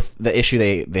the issue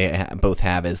they both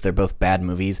have is they're both bad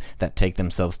movies that take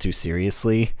themselves too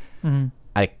seriously.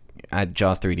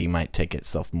 Jaws 3D might take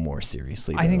itself more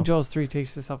seriously, though. I think Jaws 3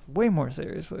 takes itself way more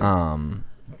seriously.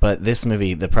 But this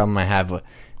movie, the problem I have with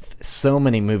so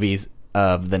many movies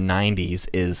of the 90s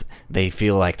is they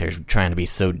feel like they're trying to be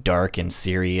so dark and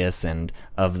serious and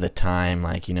of the time,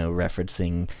 like,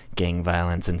 referencing gang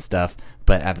violence and stuff.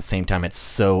 But at the same time, it's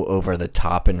so over the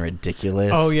top and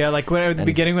ridiculous. Oh yeah, like when at the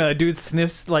beginning when that dude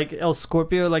sniffs, like El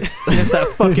Scorpio, like sniffs that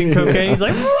fucking cocaine, he's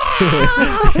like,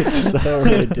 it's so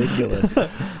ridiculous.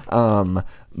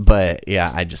 But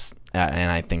yeah,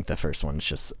 I think the first one's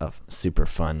just a super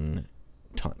fun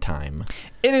time.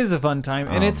 It is a fun time,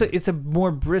 and it's a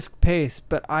more brisk pace.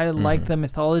 But I like the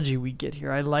mythology we get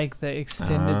here. I like the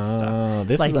extended stuff.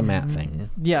 This is a Matt thing.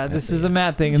 Yeah, this is a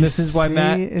Matt thing, and this is why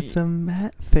Matt. It's a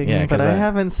Matt thing, but I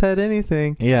haven't said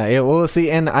anything. Yeah. Well, see,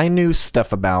 and I knew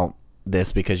stuff about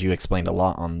this because you explained a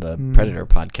lot on the Predator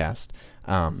podcast.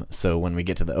 So when we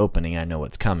get to the opening, I know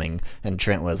what's coming. And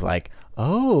Trent was like,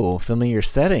 "Oh, familiar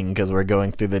setting," because we're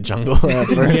going through the jungle at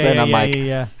first, and I'm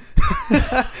like.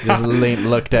 Just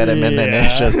looked at him and then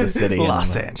it's just the city.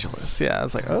 Los Angeles. Yeah, I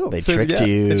was like, oh. They tricked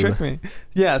you. They tricked me.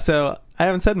 Yeah, so I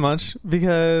haven't said much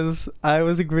because I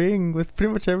was agreeing with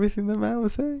pretty much everything that Matt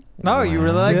was saying. No, you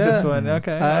really like this one.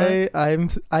 Okay. I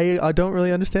don't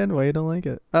really understand why you don't like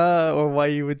it. Or why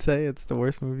you would say it's the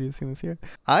worst movie you've seen this year.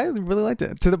 I really liked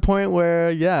it. To the point where,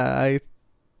 I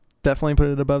definitely put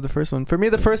it above the first one. For me,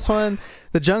 the first one,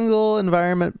 the jungle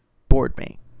environment bored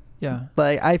me. Yeah.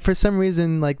 Like for some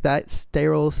reason, like that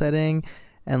sterile setting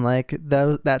and like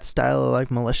that style of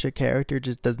like militia character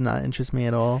just does not interest me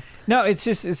at all. No, it's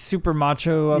super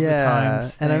macho of the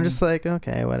times and I'm just like,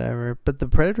 okay, whatever. But the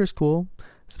Predator's cool,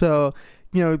 so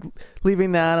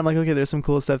leaving that, I'm like, okay, there's some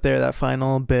cool stuff there. That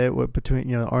final bit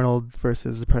between Arnold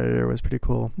versus the Predator was pretty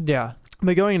cool. Yeah.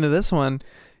 But going into this one,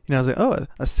 I was like, oh,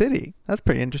 a city. That's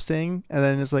pretty interesting. And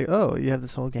then it's like, oh, you have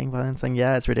this whole gang violence thing.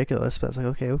 Yeah, it's ridiculous. But it's like,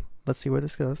 okay, let's see where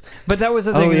this goes. But that was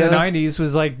the thing in the 90s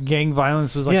was like gang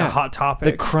violence was like a hot topic.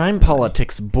 The crime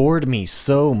politics bored me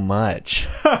so much.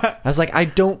 I was like, I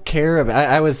don't care about...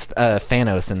 I was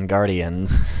Thanos in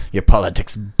Guardians. Your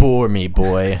politics bore me,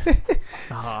 boy.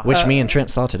 Which me and Trent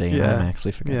saw today in IMAX.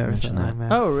 We forgot to mention that.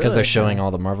 Oh, really? Because they're showing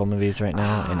all the Marvel movies right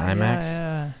now in IMAX.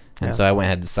 Yeah. And so I went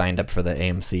ahead and signed up for the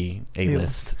AMC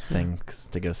A-list thing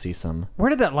to go see some. Where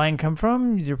did that line come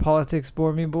from? Your politics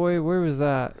bore me, boy. Where was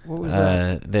that? What was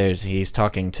that? He's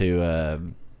talking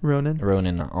to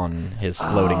Ronan on his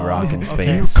floating rock in space.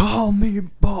 Okay. You call me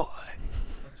boy.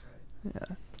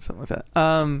 Yeah, something like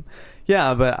that.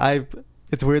 But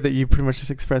it's weird that you pretty much just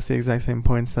expressed the exact same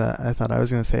points that I thought I was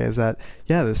going to say. Is that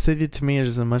the city to me is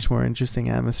just a much more interesting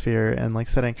atmosphere and like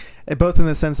setting, both in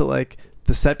the sense that like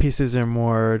the set pieces are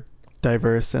more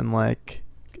diverse and like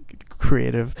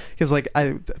creative, because like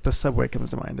the subway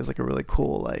comes to mind as like a really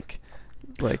cool like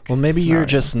well, maybe scenario. you're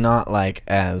just not like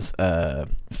as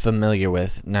familiar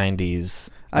with 90s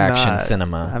action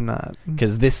cinema. I'm not,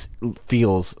 because this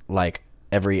feels like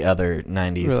every other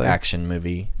 90s action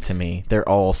movie to me. They're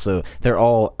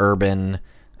all urban.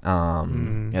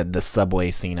 The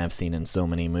subway scene I've seen in so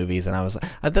many movies, and I was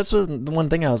that's the one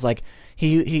thing I was like,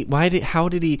 he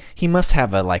must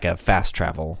have a fast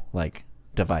travel like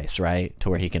device, right, to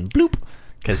where he can bloop,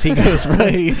 because he goes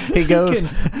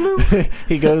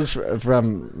he goes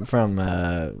from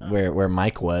where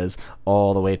Mike was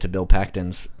all the way to Bill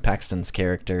Paxton's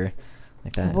character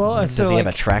like that. Well, does he have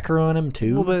a tracker on him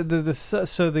too? Well,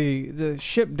 the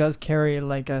ship does carry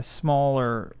like a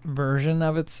smaller version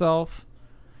of itself.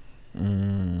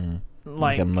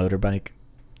 Like a motorbike.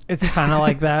 It's kind of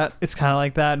like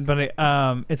that. But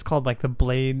it's called like the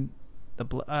blade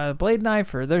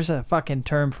knife, or there's a fucking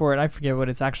term for it. I forget what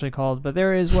it's actually called, but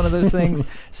there is one of those things.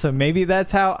 So maybe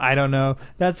that's how. I don't know.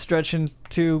 That's stretching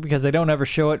too, because they don't ever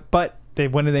show it. But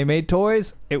when they made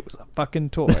toys, it was a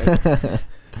fucking toy.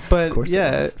 But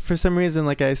for some reason,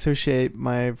 like I associate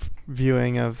my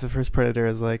viewing of the first Predator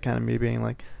as like kind of me being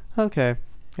like, okay.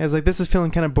 I was like, this is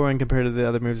feeling kind of boring compared to the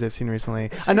other movies I've seen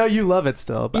recently. I know you love it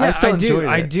still, but I still enjoy it.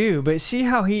 I do, but see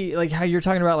how how you're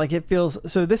talking about, like, it feels...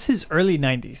 So this is early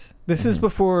 90s. This is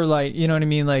before, like, you know what I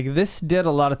mean? Like, this did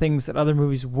a lot of things that other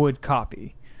movies would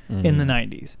copy in the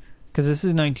 90s. Because this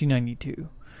is 1992.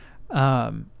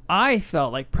 I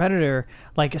felt like Predator,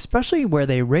 like, especially where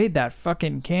they raid that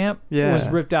fucking camp, was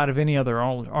ripped out of any other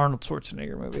Arnold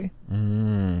Schwarzenegger movie.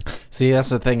 See, that's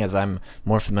the thing, is I'm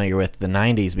more familiar with the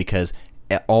 90s because...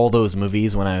 all those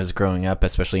movies when I was growing up,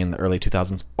 especially in the early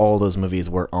 2000s, all those movies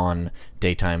were on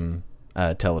daytime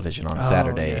television on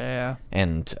Saturday.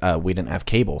 And we didn't have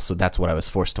cable, so that's what I was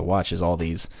forced to watch, is all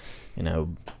these,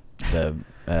 the...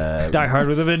 Die Hard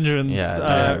with a Vengeance,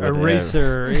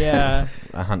 Eraser,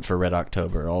 A Hunt for Red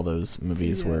October, all those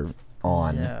movies were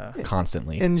on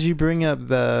constantly. And you bring up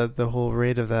the whole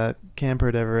raid of that camp or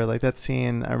whatever, like that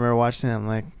scene, I remember watching it, I'm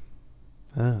like,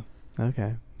 oh,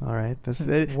 okay. All right.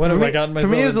 What have I gotten myself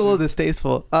For me, it was a into? little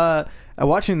distasteful.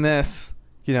 Watching this,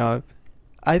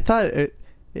 I thought it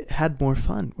had more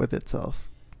fun with itself.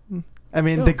 I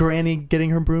mean, the granny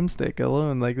getting her broomstick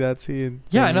alone, like that scene.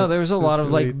 Yeah, I know. There was a lot of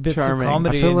really like bits charming. of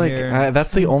comedy. I feel in like here.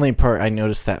 that's the only part I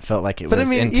noticed that felt like it was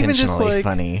intentionally even just, like,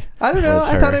 funny. I don't know.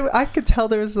 I thought I could tell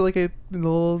there was like a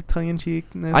little tongue-in-cheek.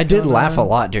 I did laugh a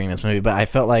lot during this movie, but I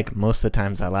felt like most of the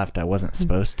times I laughed, I wasn't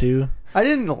supposed to. I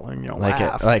didn't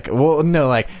laugh.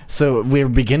 So we were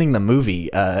beginning the movie,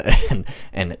 and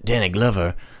Danny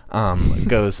Glover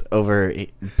goes over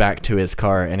back to his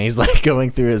car, and he's like going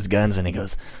through his guns, and he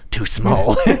goes, too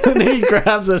small. And he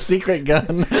grabs a secret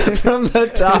gun from the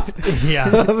top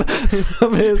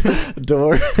of his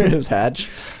door, his hatch.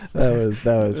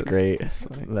 That was great.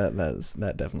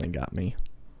 That definitely got me.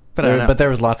 But there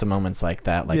was lots of moments like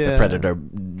that, like the Predator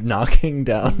knocking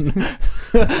down,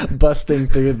 busting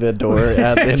through the door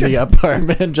in the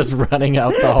apartment, just running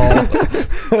out the hall.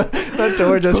 That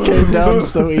door just came down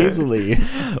so easily.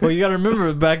 Well, you got to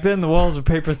remember, back then the walls were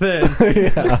paper thin.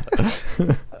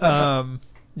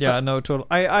 Totally.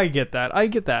 I get that.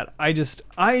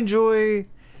 I enjoy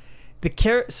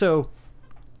the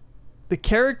the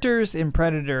characters in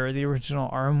Predator, the original,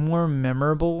 are more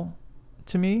memorable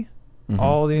to me.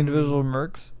 All the individual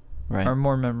mercs are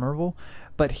more memorable,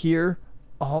 but here,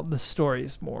 all the story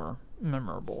is more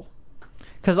memorable.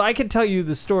 Because I could tell you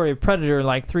the story of Predator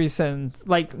like 3 sentences,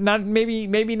 like not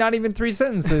maybe not even 3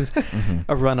 sentences.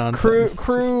 A run-on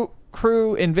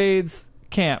Crew invades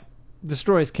camp,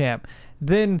 destroys camp,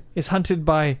 then is hunted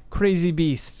by crazy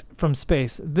beast from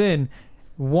space. Then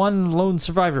one lone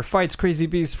survivor fights crazy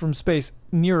beast from space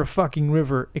near a fucking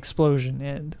river, explosion,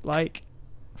 and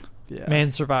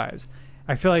man survives.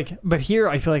 I feel like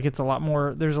it's a lot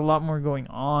more. There's a lot more going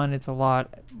on. It's a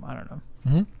lot. I don't know.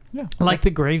 Mm-hmm. Yeah, like the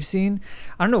grave scene.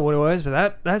 I don't know what it was,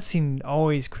 but that scene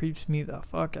always creeps me the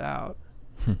fuck out.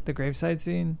 The graveside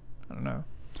scene. I don't know.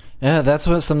 Yeah, that's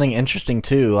what's something interesting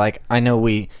too. Like I know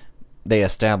they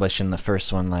establish in the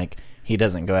first one like he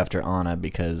doesn't go after Anna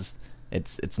because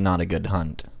it's not a good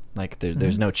hunt. Like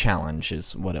there's no challenge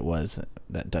is what it was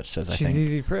that Dutch says. I think she's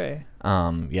easy prey.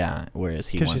 Yeah. Whereas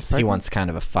he wants kind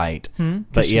of a fight.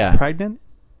 But she's pregnant.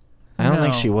 I don't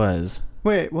think she was.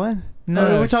 Wait, what?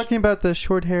 No, we're talking about the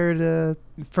short-haired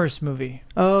first movie.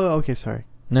 Oh, okay, sorry.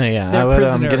 No, yeah,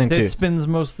 I'm getting to. That spends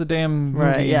most of the damn movie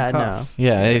right. Yeah, in cuffs. no.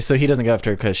 Yeah, so he doesn't go after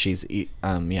her because she's eat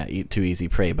too easy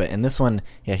prey. But in this one,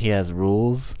 he has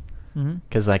rules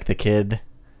because like the kid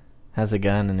has a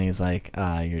gun and he's like,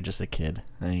 you're just a kid.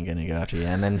 I ain't gonna go after you.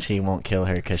 And then she won't kill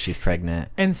her because she's pregnant.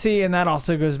 And that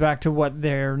also goes back to what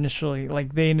they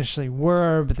initially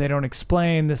were, but they don't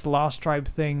explain this Lost Tribe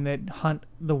thing that hunt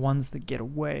the ones that get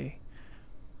away.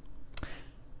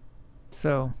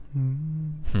 So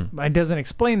it doesn't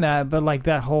explain that, but like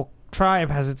that whole tribe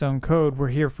has its own code. We're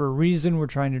here for a reason. We're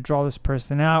trying to draw this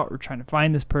person out. We're trying to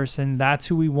find this person. That's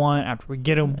who we want. After we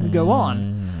get them, we go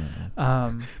on.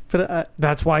 But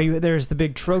that's why there's the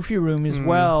big trophy room as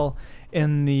well.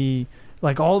 In the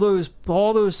all those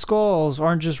skulls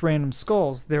aren't just random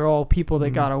skulls. They're all people that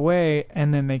got away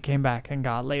and then they came back and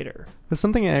got later. That's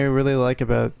something I really like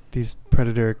about these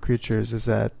predator creatures is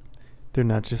that they're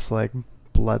not just like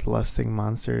bloodlusting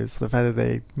monsters. The fact that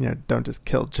they don't just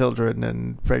kill children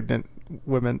and pregnant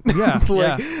women. Yeah,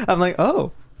 I'm like,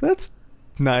 oh, that's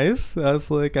nice. I was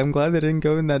like, I'm glad they didn't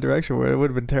go in that direction where it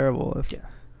would have been terrible if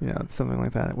something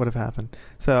like that would have happened.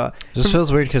 So it just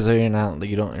feels weird because you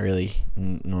don't really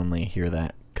normally hear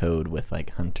that code with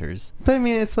like hunters. But I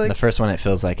mean, it's like the first one. It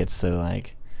feels like it's so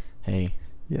like, hey,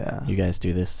 you guys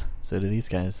do this, so do these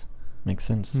guys. Makes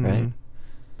sense, right?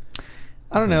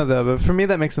 I don't know though, but for me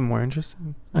that makes them more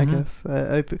interesting. I guess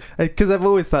because I've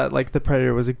always thought like the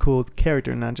Predator was a cool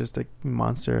character, not just a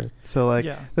monster. So like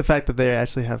the fact that they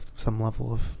actually have some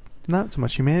level of not so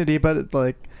much humanity, but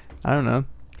like I don't know.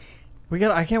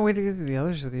 I can't wait to get to the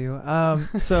others with you.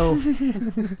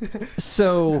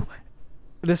 So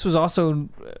this was also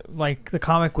like the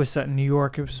comic was set in New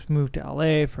York. It was moved to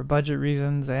LA for budget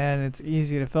reasons, and it's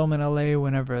easy to film in LA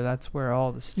whenever that's where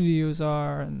all the studios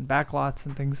are and backlots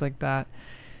and things like that.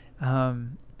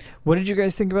 What did you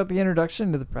guys think about the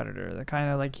introduction to the Predator? The kind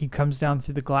of like he comes down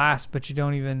through the glass, but you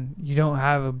don't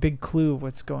have a big clue of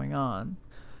what's going on.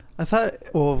 I thought,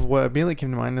 what immediately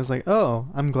came to mind was like, oh,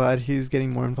 I'm glad he's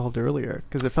getting more involved earlier.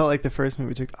 Because it felt like the first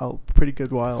movie took a pretty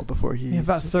good while before he...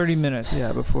 about 30 minutes.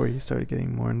 Yeah, before he started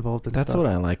getting more involved in That's stuff. what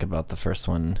I like about the first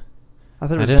one. I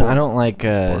thought it was I don't like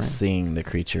seeing the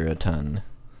creature a ton.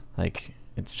 Like,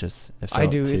 it's just... I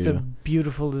do. It's a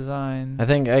beautiful design.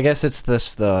 I guess it's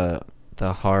the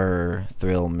horror,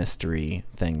 thrill, mystery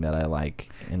thing that I like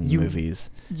in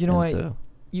movies. You know what?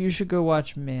 You should go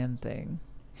watch Man-Thing.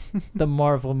 The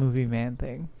Marvel movie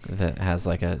Man-Thing that has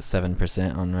like a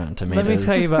 7% on Rotten Tomatoes. Let me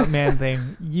tell you about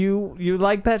Man-Thing. You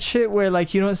like that shit where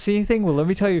like you don't see anything? Well, let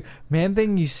me tell you,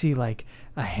 Man-Thing, you see like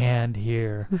a hand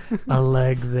here, a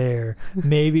leg there,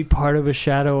 maybe part of a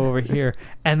shadow over here,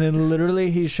 and then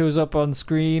literally he shows up on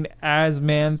screen as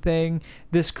Man-Thing,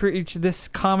 this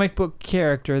comic book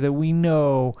character that we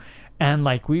know and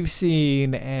like we've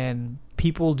seen and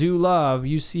people do love.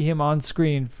 You see him on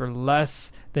screen for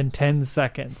less than 10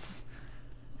 seconds.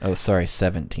 Oh, sorry,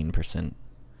 17%.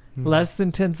 Less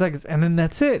than 10 seconds, and then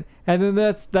that's it. And then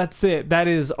that's it. That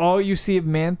is all you see of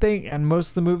Man-Thing, and most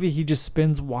of the movie he just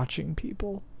spends watching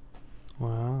people.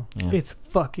 Wow. Yeah. It's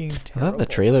fucking terrible. I thought the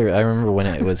trailer, I remember when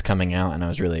it was coming out, and I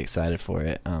was really excited for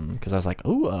it, because I was like,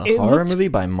 ooh, a horror movie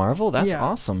by Marvel? That's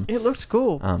awesome. It looked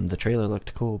cool. The trailer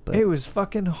looked cool, but... It was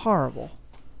fucking horrible.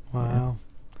 Wow.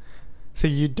 So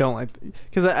you don't like...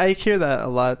 Because I hear that a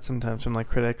lot sometimes from like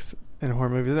critics in horror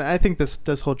movies. And I think this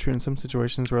does hold true in some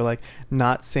situations where like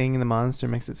not seeing the monster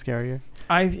makes it scarier.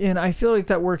 I feel like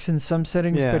that works in some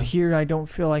settings, but here I don't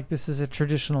feel like this is a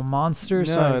traditional monster.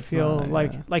 So I feel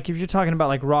like if you're talking about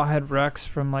like Rawhead Rex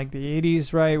from like the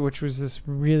 80s, right, which was this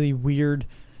really weird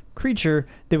creature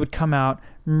that would come out,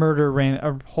 murder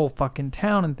a whole fucking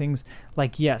town and things.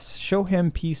 Like, yes, show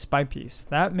him piece by piece.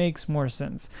 That makes more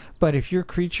sense. But if your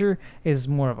creature is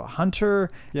more of a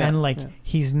hunter and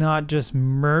he's not just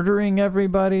murdering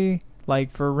everybody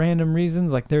like for random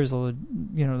reasons, like there's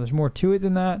there's more to it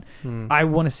than that. I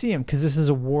want to see him because this is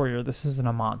a warrior. This isn't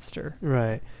a monster.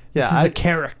 Right. Yeah, this is a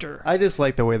character. I just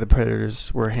like the way the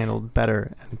predators were handled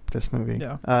better in this movie.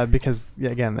 Yeah. Because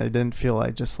again, they didn't feel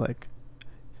like just like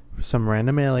some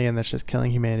random alien that's just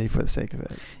killing humanity for the sake of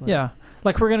it. Yeah.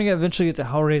 Like, we're going to eventually get to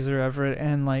Hellraiser Everett,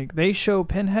 and, like, they show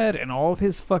Pinhead in all of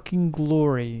his fucking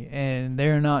glory, and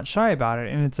they're not shy about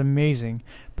it, and it's amazing.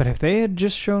 But if they had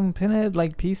just shown Pinhead,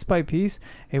 like, piece by piece,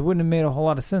 it wouldn't have made a whole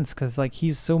lot of sense, because, like,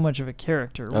 he's so much of a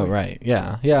character. Oh, right.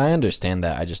 Yeah. Yeah, I understand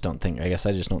that. I just don't think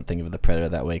of the Predator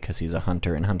that way, because he's a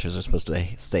hunter, and hunters are supposed to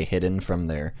stay hidden from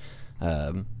their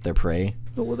prey.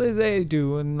 Well, they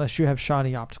do, unless you have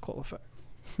shoddy optical effects.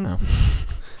 No.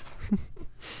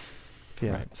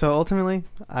 Yeah. Right. So ultimately,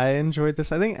 I enjoyed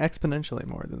this. I think exponentially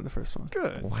more than the first one.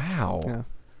 Good. Wow. Yeah.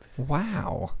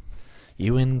 Wow.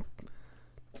 You win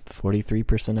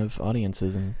 43% of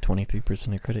audiences and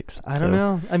 23% of critics. I don't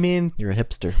know. I mean, you're a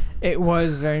hipster. It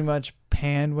was very much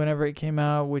panned whenever it came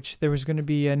out, which there was going to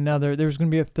be a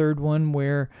third one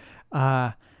where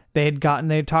they had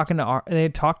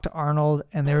talked to Arnold,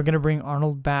 and they were going to bring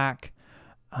Arnold back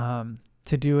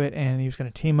to do it, and he was going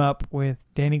to team up with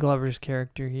Danny Glover's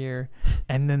character here,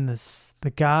 and then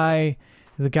the guy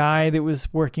that was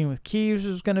working with Keeves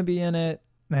was going to be in it,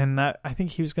 and that I think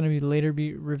he was going to later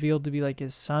be revealed to be like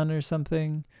his son or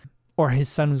something, or his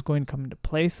son was going to come into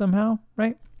play somehow,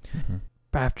 right? Mm-hmm.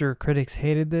 After critics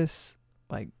hated this,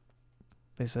 like,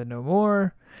 they said no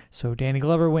more, so Danny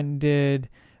Glover went and did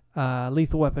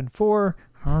Lethal Weapon 4,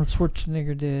 Arnold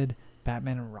Schwarzenegger did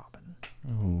Batman and Robin.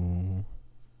 Ooh.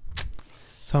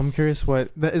 So I'm curious,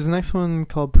 is the next one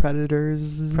called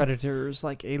Predators? Predators,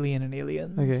 like Alien and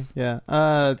Aliens. Okay,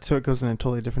 yeah. So it goes in a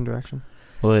totally different direction.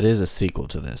 Well, it is a sequel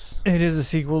to this. It is a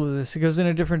sequel to this. It goes in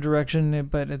a different direction,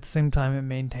 but at the same time, it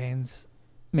maintains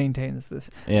this.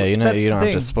 Yeah, you That's don't the have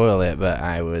to thing. spoil it, but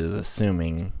I was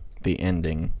assuming the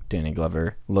ending. Danny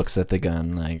Glover looks at the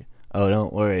gun like, "Oh,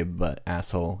 don't worry, but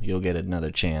asshole, you'll get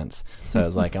another chance." So I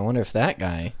was like, I wonder if that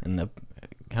guy in the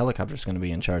helicopter is going to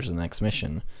be in charge of the next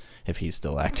mission. If he's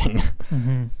still acting.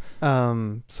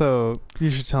 Mm-hmm. So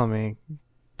you should tell me,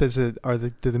 do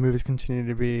the movies continue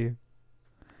to be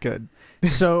good?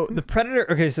 So the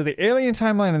Predator, so the Alien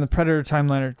timeline and the Predator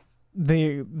timeline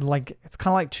it's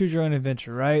kind of like choose your own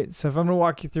adventure, right? So if I'm going to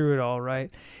walk you through it all, right,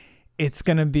 it's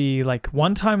going to be like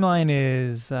one timeline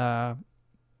is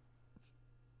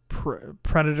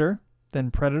Predator,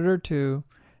 then Predator 2,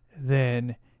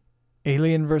 then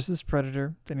Alien versus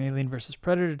Predator, then Alien versus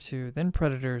Predator 2, then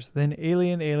Predators, then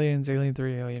Alien, Aliens, Alien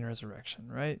 3, Alien Resurrection,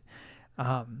 right?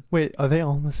 Wait, are they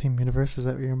all in the same universe? Is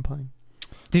that what you're implying?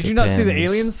 Did you not see the Depends.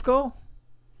 Alien skull?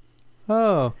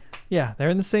 Oh. Yeah,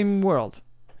 they're in the same world.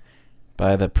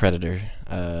 By the Predator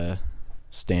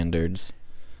standards.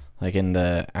 Like in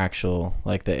the actual,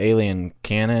 like the Alien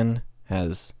canon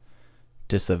has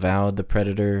disavowed the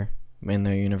Predator in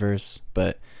their universe,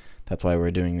 but that's why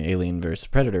we're doing the Alien vs.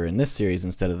 Predator in this series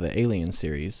instead of the Alien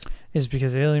series. Is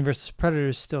because Alien vs. Predator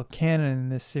is still canon in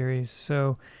this series.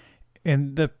 So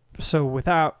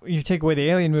without you take away the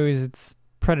Alien movies, it's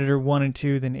Predator 1 and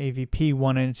 2, then AVP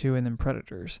 1 and 2, and then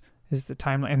Predators is the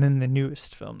timeline, and then the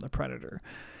newest film, The Predator.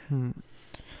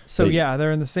 So yeah,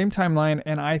 they're in the same timeline,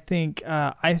 and I think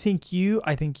you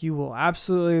will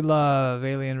absolutely love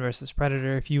Alien vs.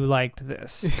 Predator if you liked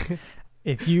this.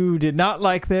 If you did not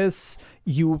like this,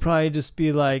 you will probably just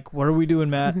be like, "What are we doing,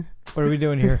 Matt? What are we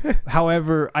doing here?"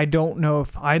 However, I don't know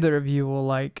if either of you will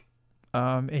like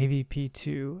AVP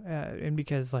 2, and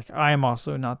because like I am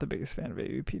also not the biggest fan of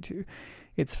AVP 2.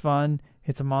 It's fun.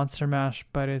 It's a monster mash,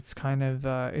 but it's kind of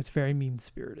it's very mean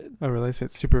spirited. Oh, really? So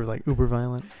it's super like uber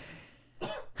violent.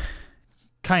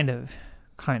 Kind of.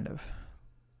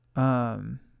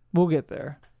 We'll get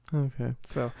there. Okay.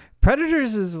 So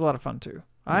Predators is a lot of fun too.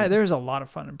 There's a lot of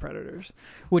fun in Predators,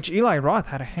 which Eli Roth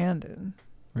had a hand in.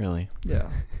 Really? Yeah.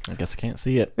 I guess I can't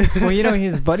see it. Well,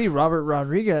 his buddy Robert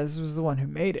Rodriguez was the one who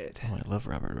made it. Oh, I love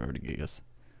Robert Rodriguez.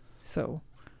 So,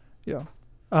 yeah.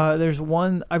 There's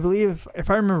one, I believe, if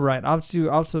I remember right, I'll have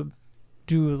to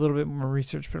do a little bit more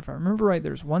research, but if I remember right,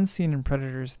 there's one scene in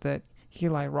Predators that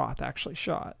Eli Roth actually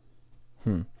shot.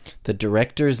 The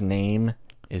director's name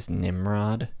is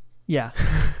Nimrod. Yeah.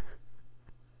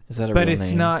 Is that a but real it's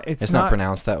name? not. It's not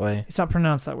pronounced that way. It's not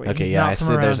pronounced that way. Okay, He's yeah, not I from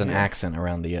see. around There's an here. accent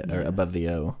around the or above the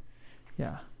O.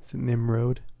 Yeah. Is it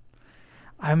Nimrod?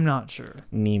 I'm not sure.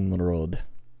 Nimrod.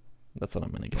 That's what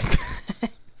I'm gonna guess.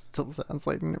 Still sounds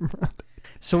like Nimrod.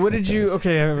 So what did you?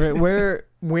 Okay,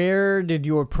 where did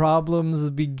your problems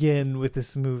begin with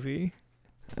this movie?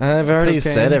 I've already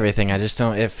said everything. I just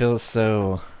don't. It feels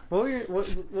so. What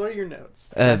are your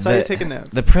notes? I saw you taking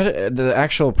notes. The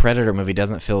actual Predator movie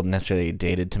doesn't feel necessarily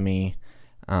dated to me.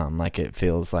 Like it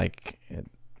feels like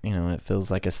it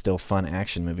feels like a still fun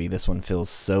action movie. This one feels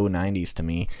so 90s to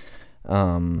me,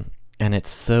 and it's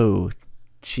so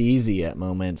cheesy at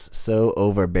moments, so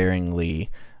overbearingly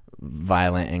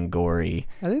violent and gory.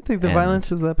 I didn't think the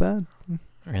violence was that bad.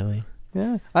 Really?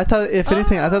 Yeah. I thought, if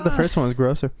anything, I thought the first one was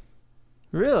grosser.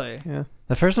 Really? Yeah.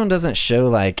 The first one doesn't show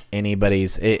like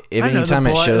anybody's. Anytime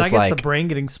it shows I guess like the brain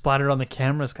getting splattered on the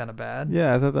camera is kind of bad.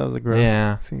 Yeah, I thought that was a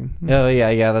gross scene. Oh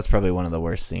yeah. That's probably one of the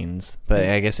worst scenes. But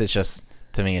I guess it's just,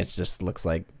 to me, it just looks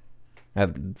like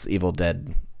it's Evil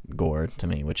Dead gore to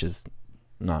me, which is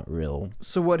not real.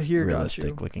 So what here realistic got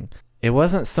you? Looking. It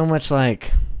wasn't so much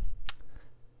like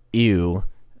ew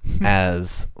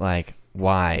as like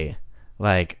why,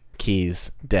 like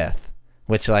Key's death,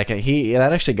 which like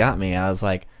that actually got me. I was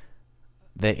like,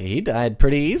 he died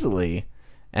pretty easily,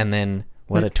 and then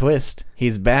what a twist,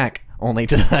 he's back only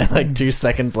to die like 2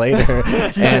 seconds later,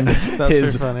 and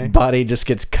his body just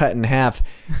gets cut in half.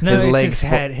 No, his legs,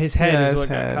 his head is what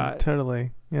got cut.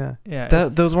 Totally. Yeah.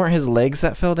 Those weren't his legs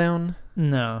that fell down.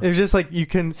 No, it was just like you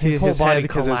couldn't see his head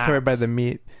because it was covered by the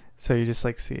meat, so you just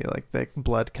like see like the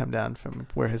blood come down from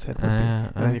where his head would be,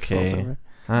 and then he falls over.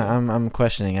 I'm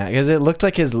questioning that because it looked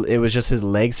like it was just his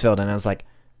legs fell down. I was like,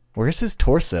 where's his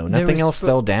torso? Nothing else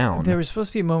fell down. There was supposed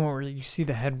to be a moment where you see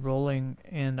the head rolling,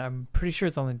 and I'm pretty sure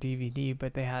it's on the DVD,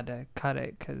 but they had to cut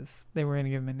it because they were going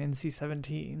to give him an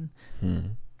NC-17.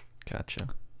 Gotcha.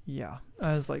 Yeah,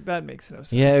 I was like, that makes no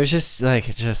sense. Yeah, it was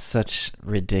just such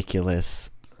ridiculous,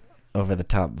 over the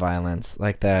top violence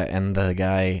like that, and the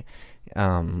guy,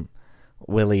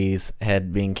 Willie's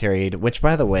head being carried. Which,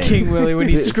 by the way, King Willie when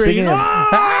he's screaming,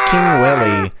 King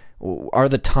Willie. Are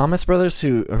the Thomas brothers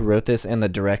who wrote this and the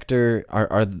director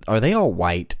are they all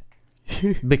white?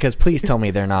 Because please tell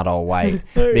me they're not all white.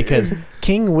 Because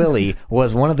King Willie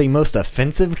was one of the most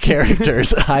offensive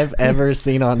characters I've ever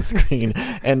seen on screen,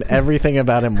 and everything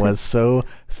about him was so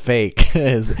fake.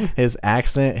 His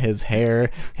accent, his hair,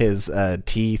 his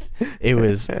teeth. It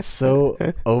was so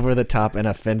over the top and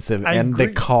offensive. And the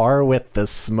car with the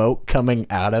smoke coming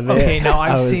out of it. Okay, now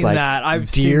I've seen that. I've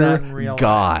seen that in real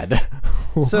God.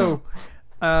 Life. So.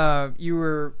 You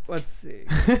were, let's see.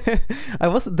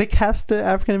 They cast an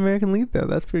African American lead though.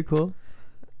 That's pretty cool.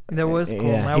 That was cool.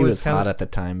 Yeah, he was hot at the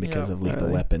time because of Lethal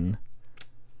Weapon.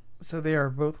 So they are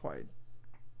both white.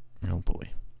 Oh boy.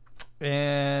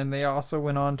 And they also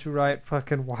went on to write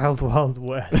fucking Wild Wild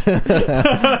West.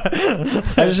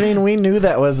 I mean, we knew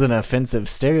that was an offensive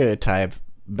stereotype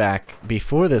back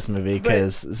before this movie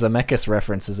because Zemeckis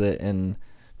references it in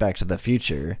Back to the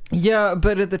Future. Yeah,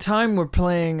 but at the time we're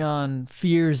playing on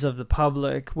fears of the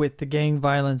public with the gang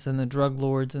violence and the drug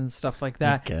lords and stuff like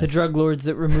that. The drug lords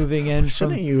that were moving in.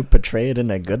 Shouldn't you portray it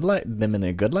in a good light? Them in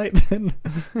a good light then?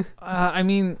 I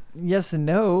mean, yes and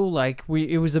no. Like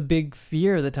it was a big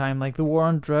fear at the time. Like the war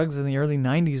on drugs in the early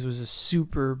 '90s was a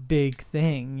super big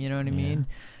thing. You know what I mean?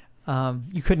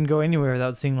 You couldn't go anywhere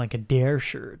without seeing like a Dare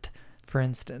shirt, for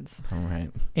instance. All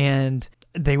right. And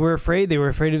they were afraid. They were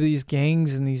afraid of these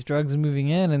gangs and these drugs moving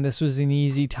in, and this was an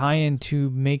easy tie-in to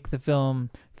make the film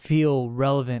feel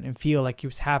relevant and feel like it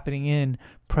was happening in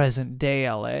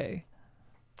present-day LA.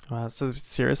 Wow, so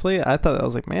seriously? I thought, I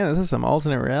was like, man, this is some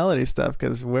alternate reality stuff,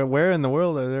 because where in the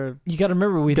world are there? You got to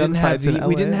remember, we didn't have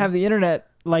the internet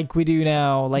like we do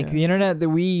now. Like, the internet that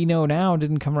we know now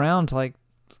didn't come around to like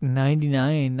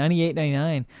 98,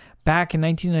 99. Back in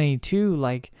 1992,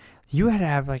 like, you had to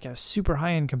have like a super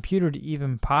high-end computer to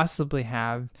even possibly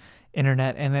have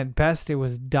internet, and at best it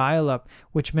was dial-up,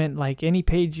 which meant like any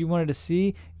page you wanted to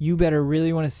see, you better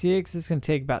really want to see it because it's going to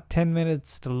take about 10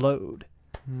 minutes to load.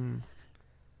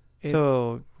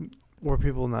 So were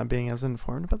people not being as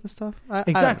informed about this stuff?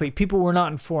 Exactly. People were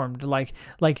not informed. Like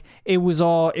it was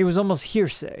almost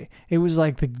hearsay. It was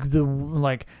like the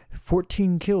like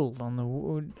 14 killed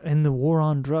in the war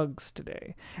on drugs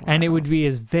today. Wow. And it would be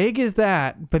as vague as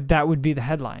that, but that would be the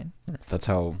headline. That's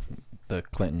how the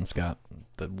Clintons got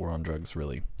the war on drugs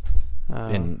really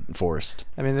enforced.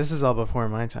 I mean, this is all before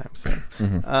my time, so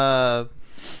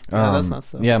that's not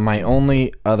so. Yeah, my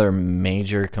only other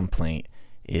major complaint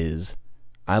is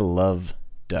I love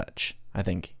Dutch. I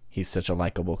think he's such a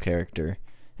likable character,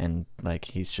 and like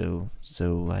he's so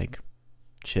like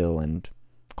chill and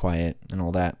quiet and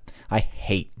all that. I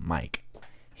hate Mike.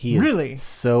 He is really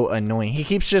so annoying. He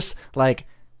keeps just like,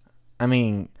 I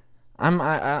mean,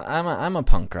 I'm a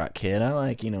punk rock kid. I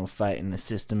like, fighting the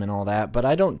system and all that, but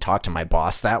I don't talk to my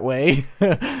boss that way.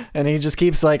 And he just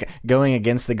keeps like going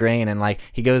against the grain, and like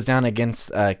he goes down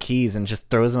against Keys and just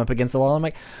throws him up against the wall. I'm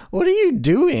like, what are you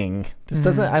doing? This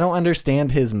doesn't. I don't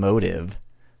understand his motive.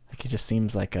 Like, he just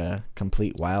seems like a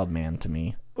complete wild man to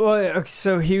me. Well,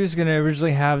 so he was going to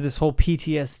originally have this whole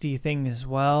PTSD thing as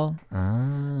well.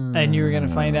 And you were going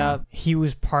to find out he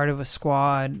was part of a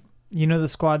squad. You know, the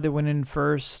squad that went in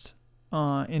first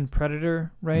in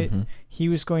Predator, right? Mm-hmm. He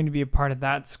was going to be a part of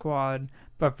that squad,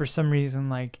 but for some reason,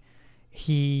 like,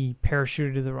 he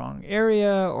parachuted to the wrong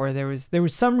area, or there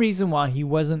was some reason why he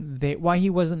wasn't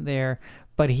there,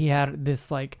 but he had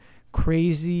this like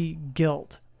crazy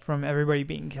guilt from everybody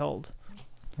being killed.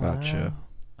 Gotcha.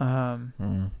 I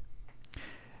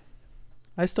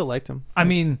still liked him. I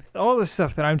mean, all the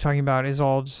stuff that I'm talking about is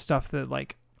all just stuff that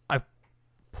like I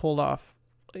pulled off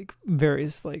like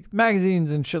various like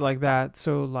magazines and shit like that.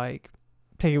 So like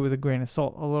take it with a grain of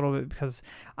salt a little bit, because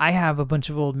I have a bunch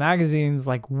of old magazines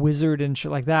like Wizard and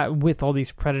shit like that with all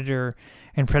these Predator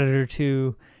and Predator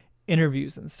 2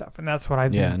 interviews and stuff, and that's what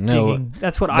I've been digging.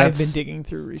 I've been digging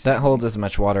through recently. That holds as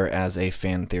much water as a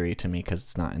fan theory to me, because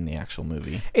it's not in the actual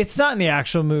movie. It's not in the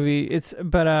actual movie.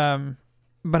 But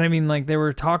I mean, like, there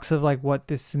were talks of like what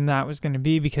this and that was going to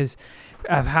be because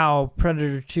of how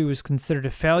Predator 2 was considered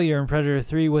a failure and Predator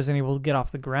 3 wasn't able to get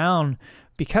off the ground.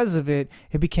 Because of it,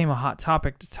 it became a hot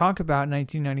topic to talk about in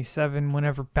 1997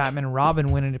 whenever Batman and Robin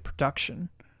went into production.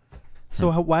 So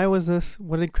why was this?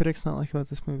 What did critics not like about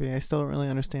this movie? I still don't really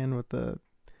understand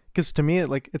because to me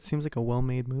it seems like a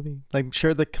well-made movie. Like,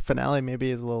 sure, the finale maybe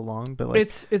is a little long, but like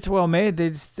it's well made. They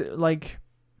just like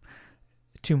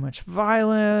too much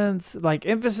violence, like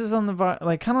emphasis on the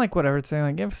like kind of like whatever it's saying,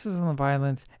 like emphasis on the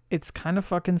violence. It's kind of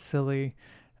fucking silly.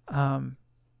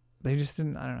 They just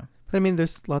didn't. I don't know. But I mean,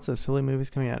 there's lots of silly movies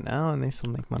coming out now, and they still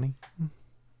make money.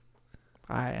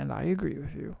 I agree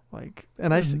with you. Like,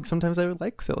 and sometimes I would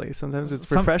like silly. Sometimes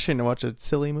it's refreshing to watch a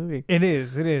silly movie. It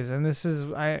is, and this is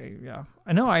I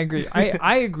know I agree.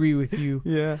 I agree with you.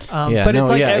 Yeah. But it's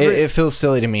like it feels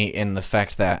silly to me in the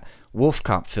fact that Wolf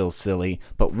Cop feels silly,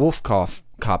 but Wolf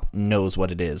Cop knows what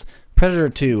it is. Predator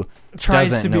 2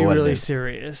 tries to be really it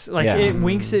serious. Like, it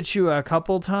winks at you a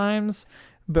couple times,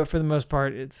 but for the most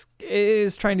part, it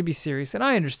is trying to be serious, and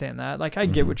I understand that. Like, I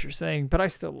get what you're saying, but I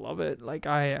still love it. Like,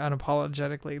 I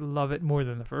unapologetically love it more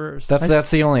than the first.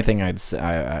 That's the only thing I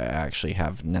actually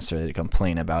have necessarily to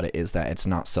complain about it, is that it's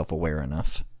not self-aware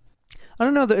enough. I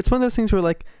don't know. It's one of those things where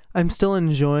like I'm still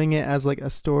enjoying it as like a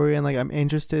story, and like I'm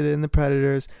interested in the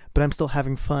Predators, but I'm still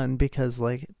having fun because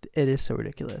like it is so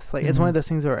ridiculous. Like, it's one of those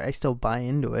things where I still buy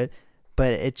into it,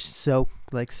 but it's so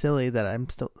like silly that I'm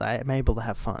able to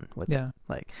have fun with it.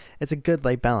 Like, it's a good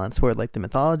like balance where like the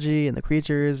mythology and the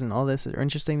creatures and all this are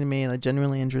interesting to me and like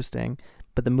genuinely interesting,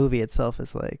 but the movie itself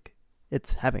is like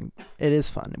it is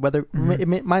fun. Whether it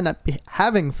might not be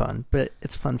having fun, but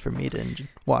it's fun for me to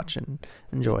watch and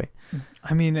enjoy.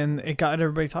 I mean, and it got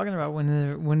everybody talking about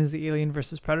when is the Alien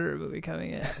versus Predator movie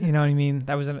coming in? You know what I mean?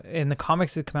 That was in the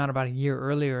comics that come out about a year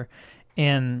earlier,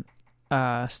 and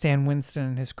Stan Winston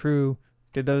and his crew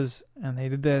did those, and they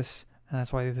did this, and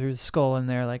that's why they threw the skull in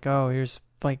there. Like, oh, here's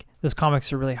like, those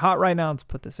comics are really hot right now. Let's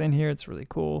put this in here. It's really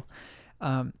cool.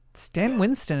 Stan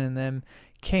Winston and them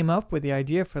came up with the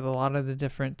idea for a lot of the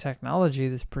different technology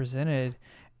that's presented,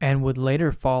 and would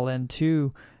later fall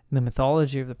into the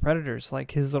mythology of the Predators,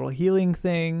 like his little healing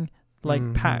thing, like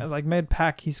like med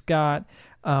pack he's got,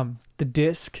 the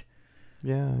disc.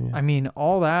 Yeah. I mean,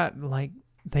 all that, like,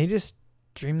 they just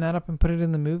dreamed that up and put it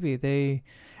in the movie.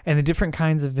 And the different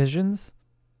kinds of visions,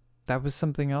 that was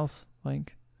something else.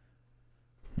 Like,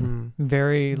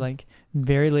 very late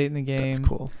in the game. That's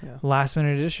cool. Yeah. Last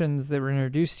minute additions that were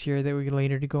introduced here that we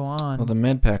later to go on. Well, the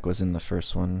med pack was in the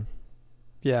first one.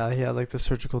 Yeah, like the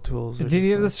surgical tools. Did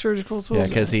he have the surgical tools? Yeah,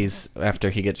 because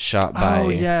after he gets shot by. Oh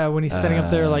yeah, when he's setting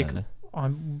up there like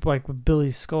on like with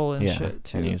Billy's skull and shit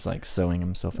too. And he's like sewing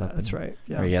himself up. That's right.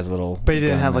 Yeah. Or he has a little. But he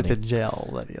didn't have like the gel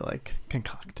that he like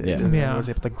concocted. And was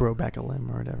able to grow back a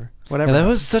limb or whatever. Yeah, that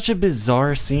was such a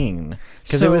bizarre scene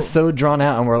because it was so drawn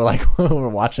out, and we're like, we're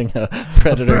watching a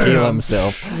predator heal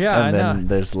himself. Yeah, and then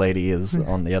this lady is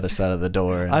on the other side of the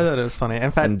door. I thought it was funny.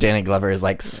 In fact, and Danny Glover is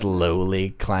like slowly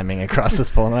climbing across this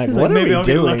pole. And I'm like, what maybe are we I'll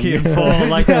doing? Maybe I'll get lucky and fall.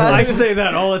 Like, I say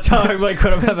that all the time, like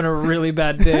when I'm having a really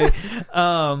bad day.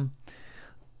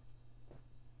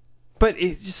 But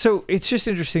it's just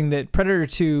interesting that Predator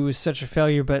 2 was such a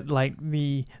failure, but like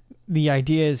the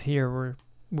ideas here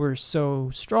were so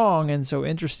strong and so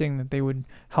interesting that they would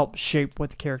help shape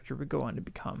what the character would go on to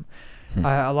become.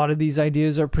 A lot of these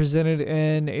ideas are presented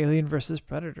in Alien versus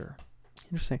Predator.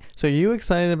 Interesting. So are you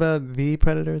excited about The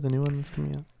Predator, the new one that's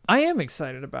coming out? I am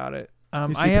excited about it.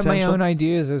 You see I have my potential? own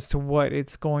ideas as to what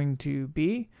it's going to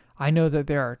be. I know that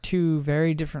there are 2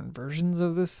 very different versions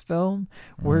of this film.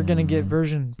 We're going to get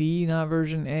version B, not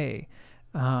version A.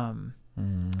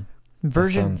 That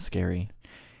Version sounds scary.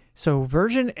 So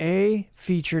version A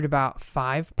featured about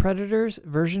 5 predators.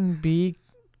 Version B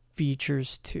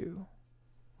features 2.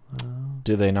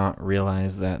 Do they not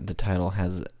realize that the title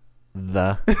has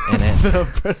the in it?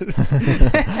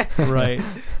 The Predator. Right.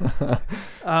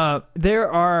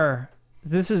 There are.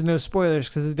 This is no spoilers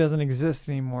because it doesn't exist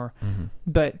anymore. Mm-hmm.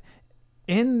 But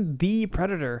in The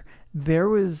Predator, there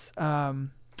was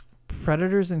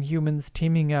predators and humans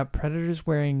teaming up. Predators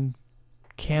wearing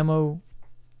camo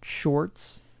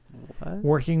shorts,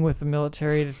 working with the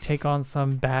military to take on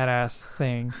some badass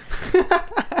thing.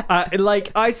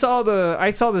 I saw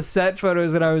the set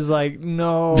photos and I was like,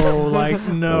 no, like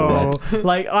no,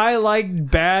 like I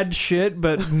like bad shit,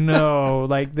 but no,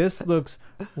 like this looks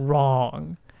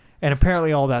wrong. And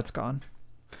apparently all that's gone.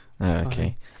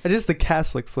 Okay. The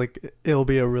cast looks like it'll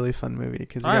be a really fun movie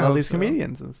because you I got all hope these so.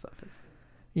 comedians and stuff.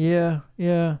 Yeah.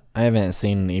 I haven't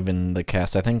seen even the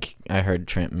cast. I think I heard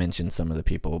Trent mention some of the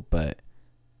people, but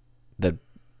the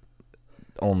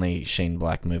only Shane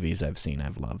Black movies I've seen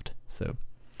I've loved. So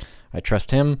I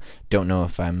trust him. Don't know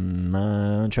if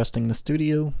I'm trusting the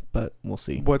studio, but we'll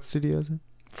see. What studio is it?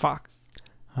 Fox.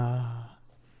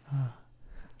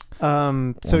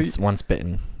 So Once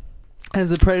bitten.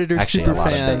 as a Predator Actually, super a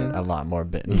lot fan, a lot more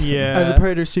bitten. Yeah. as a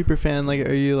Predator super fan, like,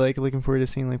 are you like looking forward to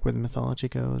seeing like where the mythology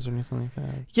goes or anything like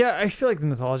that? Yeah, I feel like the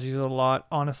mythology is a lot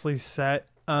honestly set.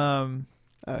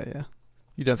 Yeah.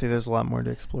 You don't think there's a lot more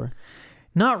to explore?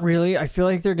 Not really. I feel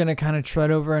like they're going to kind of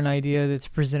tread over an idea that's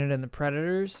presented in the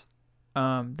Predators.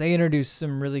 They introduced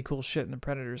some really cool shit in the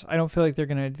Predators. I don't feel like they're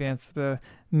going to advance the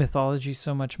mythology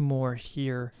so much more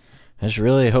here. I just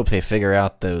really hope they figure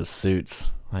out those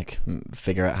suits. Like,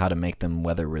 figure out how to make them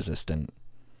weather resistant.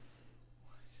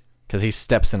 Because he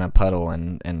steps in a puddle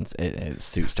and his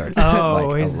suit starts.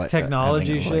 His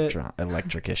technology having shit.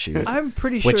 Electric issues. I'm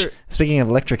pretty sure. Which, speaking of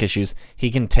electric issues,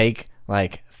 he can take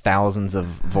like thousands of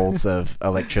volts of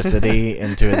electricity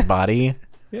into his body.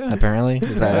 Yeah. Apparently,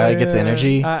 is that how he gets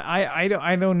energy? I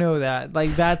don't know that.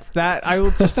 Like that's that. I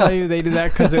will just tell you they did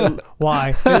that because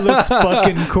why? It looks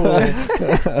fucking cool.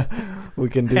 We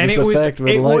can do And this it was effect when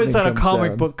it was on a lightning comes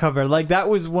comic down. book cover. Like that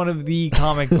was one of the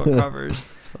comic book covers.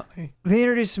 It's funny. They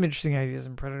introduced some interesting ideas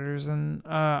in Predators, and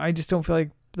I just don't feel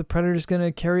like the Predator's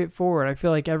gonna carry it forward. I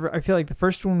feel like the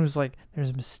first one was like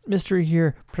there's mystery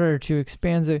here. Predator 2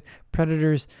 expands it.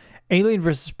 Predators, Alien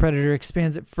vs Predator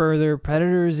expands it further.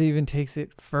 Predators even takes it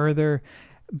further,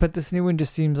 but this new one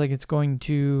just seems like it's going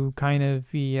to kind of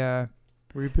be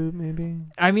Reboot maybe.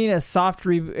 I mean a soft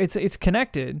reboot. It's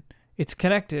connected. It's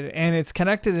connected, and it's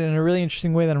connected in a really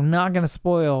interesting way that I'm not going to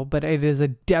spoil, but it is a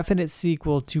definite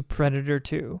sequel to Predator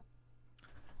 2.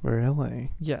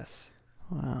 Really? Yes.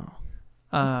 Wow.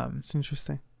 It's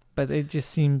interesting. But it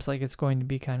just seems like it's going to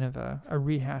be kind of a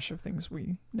rehash of things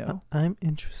we know. I'm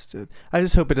interested. I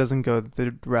just hope it doesn't go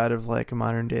the route of like a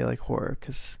modern day like horror,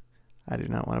 because I do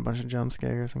not want a bunch of jump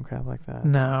scares and crap like that.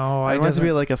 No, I want it to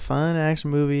be like a fun action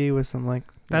movie with some like.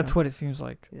 That's what it seems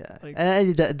like. Yeah, Like-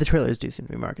 and the trailers do seem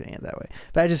to be marketing it that way.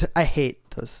 But I hate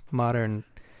those modern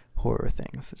horror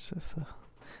things. It's just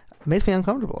it makes me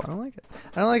uncomfortable. I don't like it.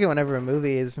 I don't like it whenever a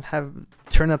movie is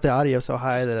turn up the audio so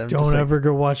high that I'm just Don't like, ever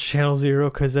go watch Channel Zero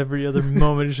because every other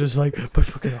moment is just like my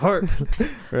fucking heart.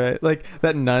 right, like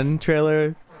that Nun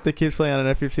trailer that keeps playing. I don't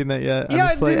know if you've seen that yet. Yeah,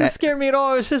 it didn't scare me at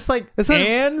all. It was just like, It's not-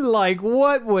 and like,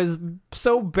 what was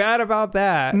so bad about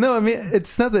that? No, I mean,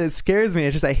 it's not that it scares me.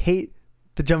 It's just I hate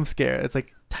the jump scare. It's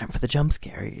like, time for the jump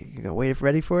scare. You go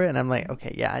ready for it. And I'm like,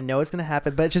 okay, yeah, I know it's going to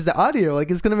happen. But it's just the audio.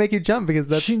 Like, it's going to make you jump because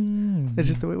it's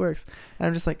just the way it works. And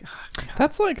I'm just like, oh,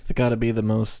 That's like got to be the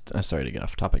most. Sorry to get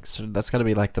off topic. So that's got to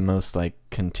be like the most like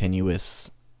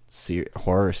continuous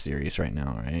horror series right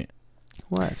now, right?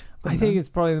 what? I think it's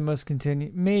probably the most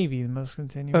maybe the most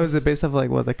continuous. Oh, is it based off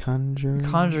like what, The Conjuring?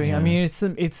 Conjuring. Yeah. I mean,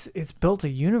 it's built a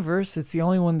universe. It's the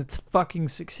only one that's fucking Yeah,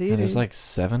 succeeded. there's like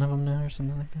 7 of them now or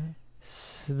something like that.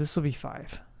 So this will be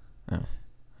 5. Oh,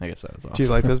 I guess that was off. Do you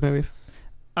like those movies?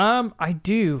 I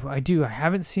do. I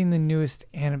haven't seen the newest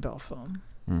Annabelle film.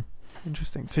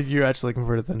 Interesting. So you're actually looking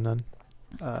forward to The Nun?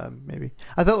 Maybe.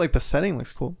 I thought like the setting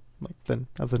looks cool, like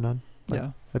of The Nun. Like,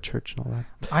 Yeah, the church and all that.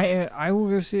 I will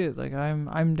go see it. Like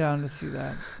I'm down to see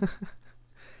that.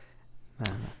 I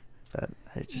don't know. But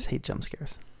I just hate jump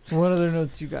scares. What other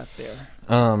notes you got there?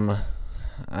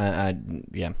 I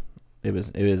yeah, it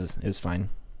was fine.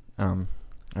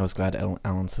 I was glad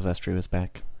Alan Silvestri was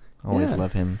back. Always Yeah.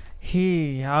 love him.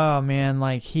 Oh man,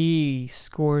 like he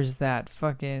scores that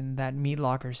meat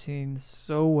locker scene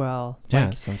so well. Yeah,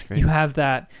 like, sounds great. You have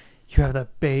that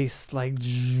bass like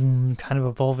kind of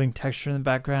evolving texture in the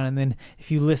background, and then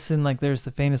if you listen, like there's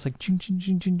the faintest like kind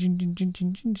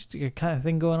of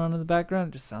thing going on in the background.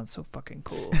 It just sounds so fucking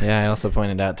cool. Yeah, I also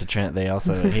pointed out to Trent there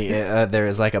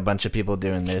was like a bunch of people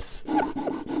doing this.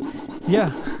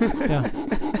 Yeah.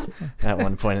 At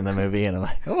one point in the movie, and I'm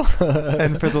like, oh.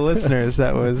 And for the listeners,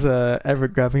 that was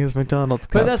Everett grabbing his McDonald's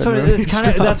cup. But that's what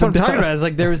that's what I'm talking about. It's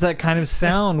like there was that kind of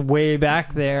sound way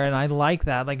back there, and I like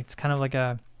that. Like it's kind of like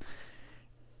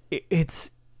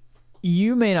it's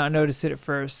you may not notice it at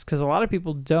first because a lot of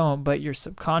people don't, but your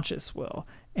subconscious will,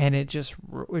 and it just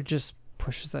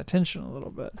pushes that tension a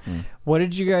little bit. What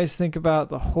did you guys think about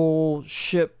the whole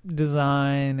ship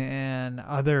design and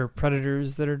other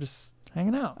predators that are just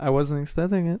hanging out? I wasn't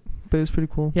expecting it, but it was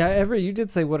pretty cool. Yeah, Everett, you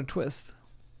did say what a twist.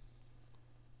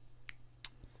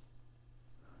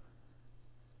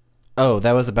 Oh,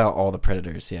 that was about all the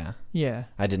predators, yeah. Yeah.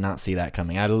 I did not see that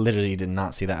coming. I literally did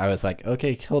not see that. I was like,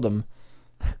 okay, killed him.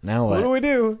 Now what? What do we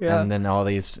do? Yeah. And then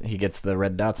he gets the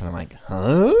red dots, and I'm like,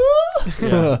 huh?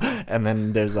 Yeah. And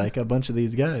then there's like a bunch of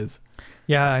these guys.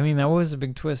 Yeah, I mean, that was a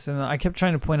big twist. And I kept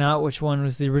trying to point out which one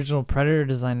was the original Predator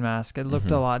design mask. It looked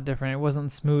a lot different. It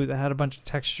wasn't smooth. It had a bunch of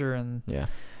texture and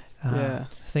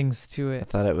things to I it.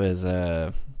 thought it was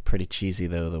pretty cheesy,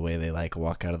 though, the way they like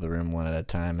walk out of the room one at a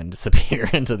time and disappear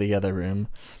into the other room.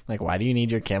 Like, why do you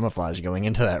need your camouflage going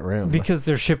into that room? Because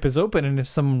their ship is open, and if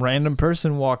some random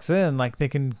person walks in, like, they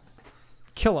can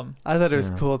kill them. I thought it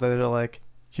was cool that they're like,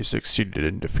 you succeeded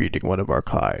in defeating one of our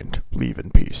kind. Leave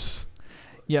in peace.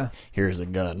 Yeah. Here's a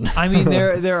gun. I mean,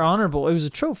 they're honorable. It was a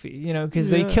trophy, because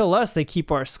they kill us, they keep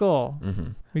our skull.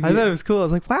 I thought it was cool. I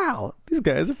was like, wow, these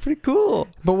guys are pretty cool.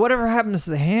 But whatever happens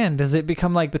to the hand, does it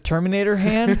become like the Terminator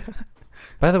hand?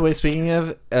 By the way, speaking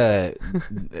of,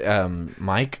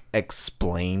 Mike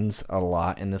explains a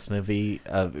lot in this movie,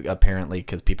 apparently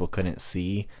because people couldn't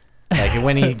see. Like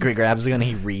when he grabs the gun,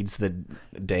 he reads the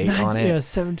date on it. Yeah,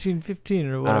 1715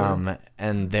 or whatever.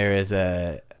 And there is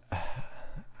the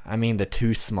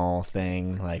too small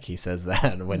thing, like he says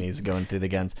that when he's going through the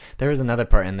guns. There was another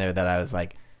part in there that I was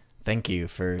like, thank you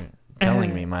for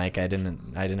telling me, Mike. I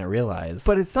didn't realize.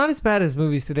 But it's not as bad as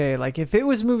movies today. Like if it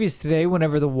was movies today,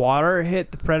 whenever the water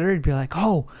hit the predator, it'd be like,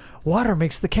 oh, water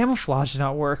makes the camouflage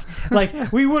not work.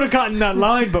 Like we would have gotten that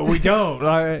line, but we don't.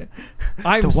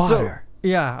 I'm the water.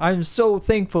 I'm so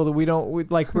thankful that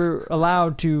we're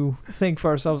allowed to think for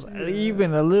ourselves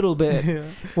even a little bit. Yeah.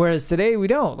 Whereas today we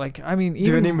don't.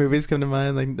 Do any movies come to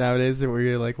mind like nowadays where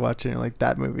you're like watching like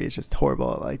that movie is just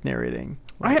horrible at like narrating?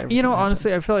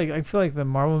 Honestly, I feel like the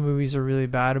Marvel movies are really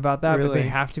bad about that, but they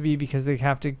have to be because they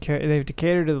have to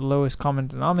cater to the lowest common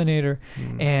denominator.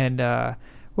 And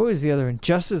what was the other one?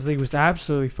 Justice League was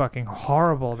absolutely fucking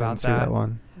horrible about that. I didn't see that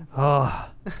one. Oh,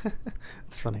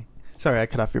 it's funny. Sorry, I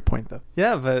cut off your point though.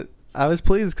 Yeah, but I was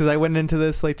pleased because I went into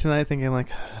this like tonight thinking like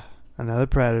another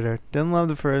Predator. Didn't love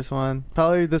the first one.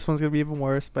 Probably this one's gonna be even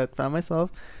worse, but found myself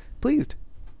pleased,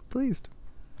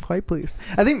 quite pleased.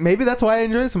 I think maybe that's why I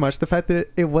enjoyed it so much. The fact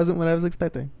that it wasn't what I was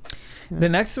expecting. The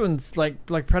next one's like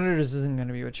Predators isn't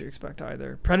gonna be what you expect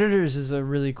either. Predators is a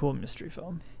really cool mystery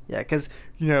film. Yeah, because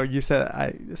you said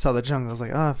I saw the jungle. I was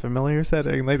like, familiar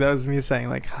setting. Like that was me saying,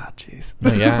 like, jeez.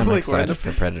 Oh, yeah, I'm like, excited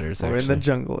for Predators. We're in the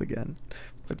jungle again,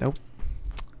 but nope.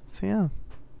 So yeah,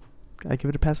 I give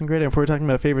it a passing grade. If we're talking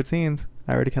about favorite scenes,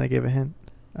 I already kind of gave a hint.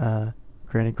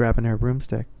 Granny grabbing her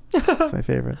broomstick. That's my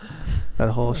favorite.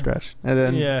 That whole stretch, and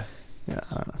then I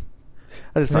don't know.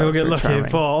 I just thought we'll get lucky and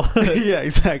fall. Yeah,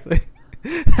 exactly.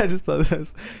 I just thought that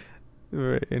was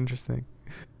very interesting.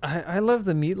 I love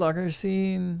the meat locker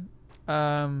scene.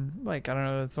 I don't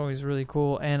know, it's always really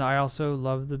cool. And I also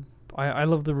love I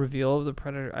love the reveal of the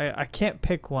Predator. I can't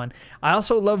pick one. I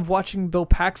also love watching Bill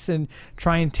Paxton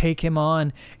try and take him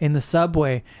on in the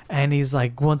subway, and he's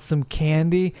like, wants some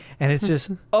candy, and it's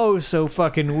just so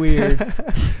fucking weird.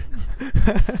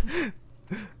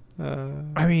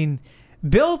 I mean,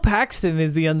 Bill Paxton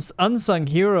is the unsung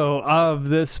hero of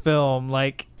this film.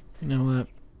 Like, you know what?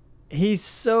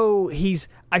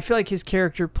 I feel like his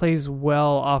character plays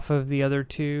well off of the other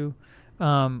two.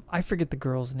 I forget the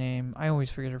girl's name. I always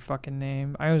forget her fucking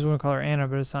name. I always want to call her Anna,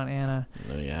 but it's not Anna.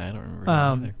 Oh, yeah, I don't remember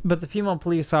either. But the female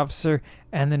police officer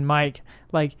and then Mike,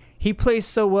 like, he plays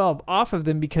so well off of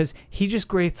them because he just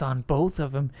grates on both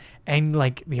of them. And,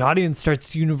 like, the audience starts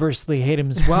to universally hate him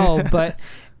as well. But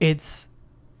it's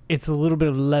a little bit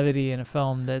of levity in a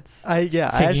film that's I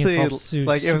actually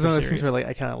like it was one of those things where like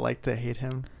I kind of like to hate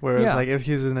him, whereas like if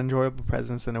he's an enjoyable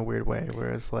presence in a weird way,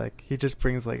 whereas like he just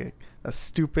brings like a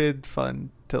stupid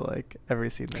fun to like every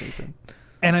scene that he's in.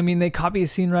 And I mean, they copy a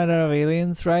scene right out of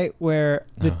Aliens, right? Where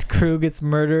the crew gets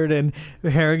murdered and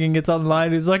Harrigan gets on the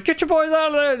line. He's like, get your boys out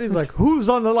of there. And he's like, who's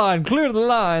on the line? Clear the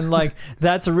line. Like,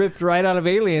 that's ripped right out of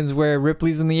Aliens, where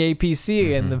Ripley's in the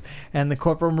APC and the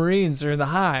Corporal Marines are in the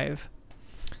Hive.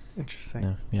 Interesting.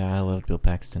 No. Yeah, I loved Bill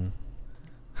Paxton.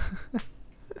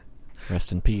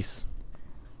 Rest in peace.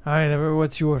 All right, Ever,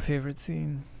 what's your favorite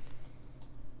scene?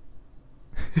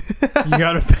 You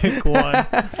gotta pick one.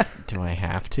 Do I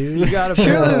have to? You gotta pick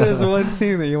Surely one. there's one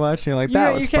scene that you watch and you're like,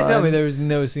 that was You can't fun. tell me there was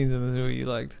no scenes in this movie you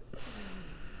liked.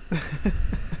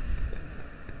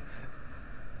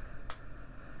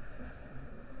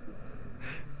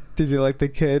 Did you like the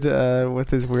kid with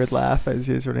his weird laugh as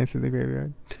he was running through the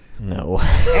graveyard? No.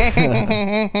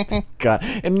 God.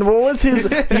 And what was his?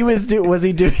 Was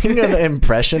he doing an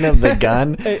impression of the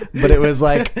gun? But it was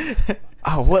like,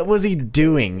 oh, what was he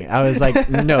doing? I was like,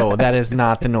 no, that is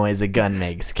not the noise a gun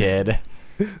makes, kid.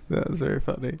 That was very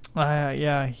funny.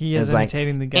 Yeah, he is It's like,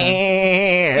 imitating the gun.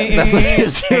 That's what he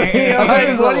was doing. I'm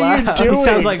like, what are you doing? He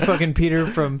sounds like fucking Peter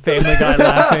from Family Guy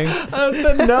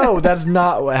laughing. No, that's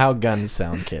not how guns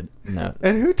sound, kid. No.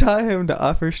 And who taught him to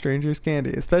offer strangers candy,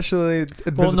 especially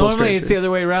invisible Well, normally strangers? it's the other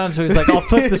way around, so he's like, I'll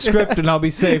flip the script and I'll be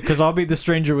safe because I'll be the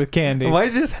stranger with candy. Why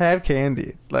just have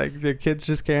candy? Like, the kids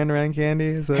just carrying around candy?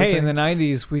 Is that a Hey, thing? in the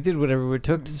 90s, we did whatever it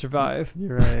took to survive.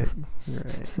 You're right. You're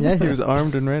right. Yeah, he was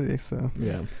armed and ready, so.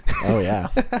 Yeah. Oh, yeah.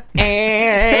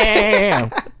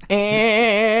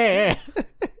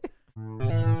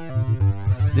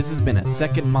 This has been a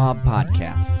Second Mob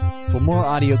podcast. For more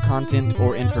audio content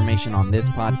or information on this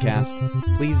podcast,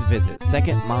 please visit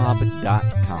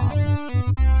secondmob.com.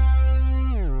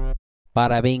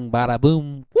 Bada bing, bada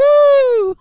boom. Woo!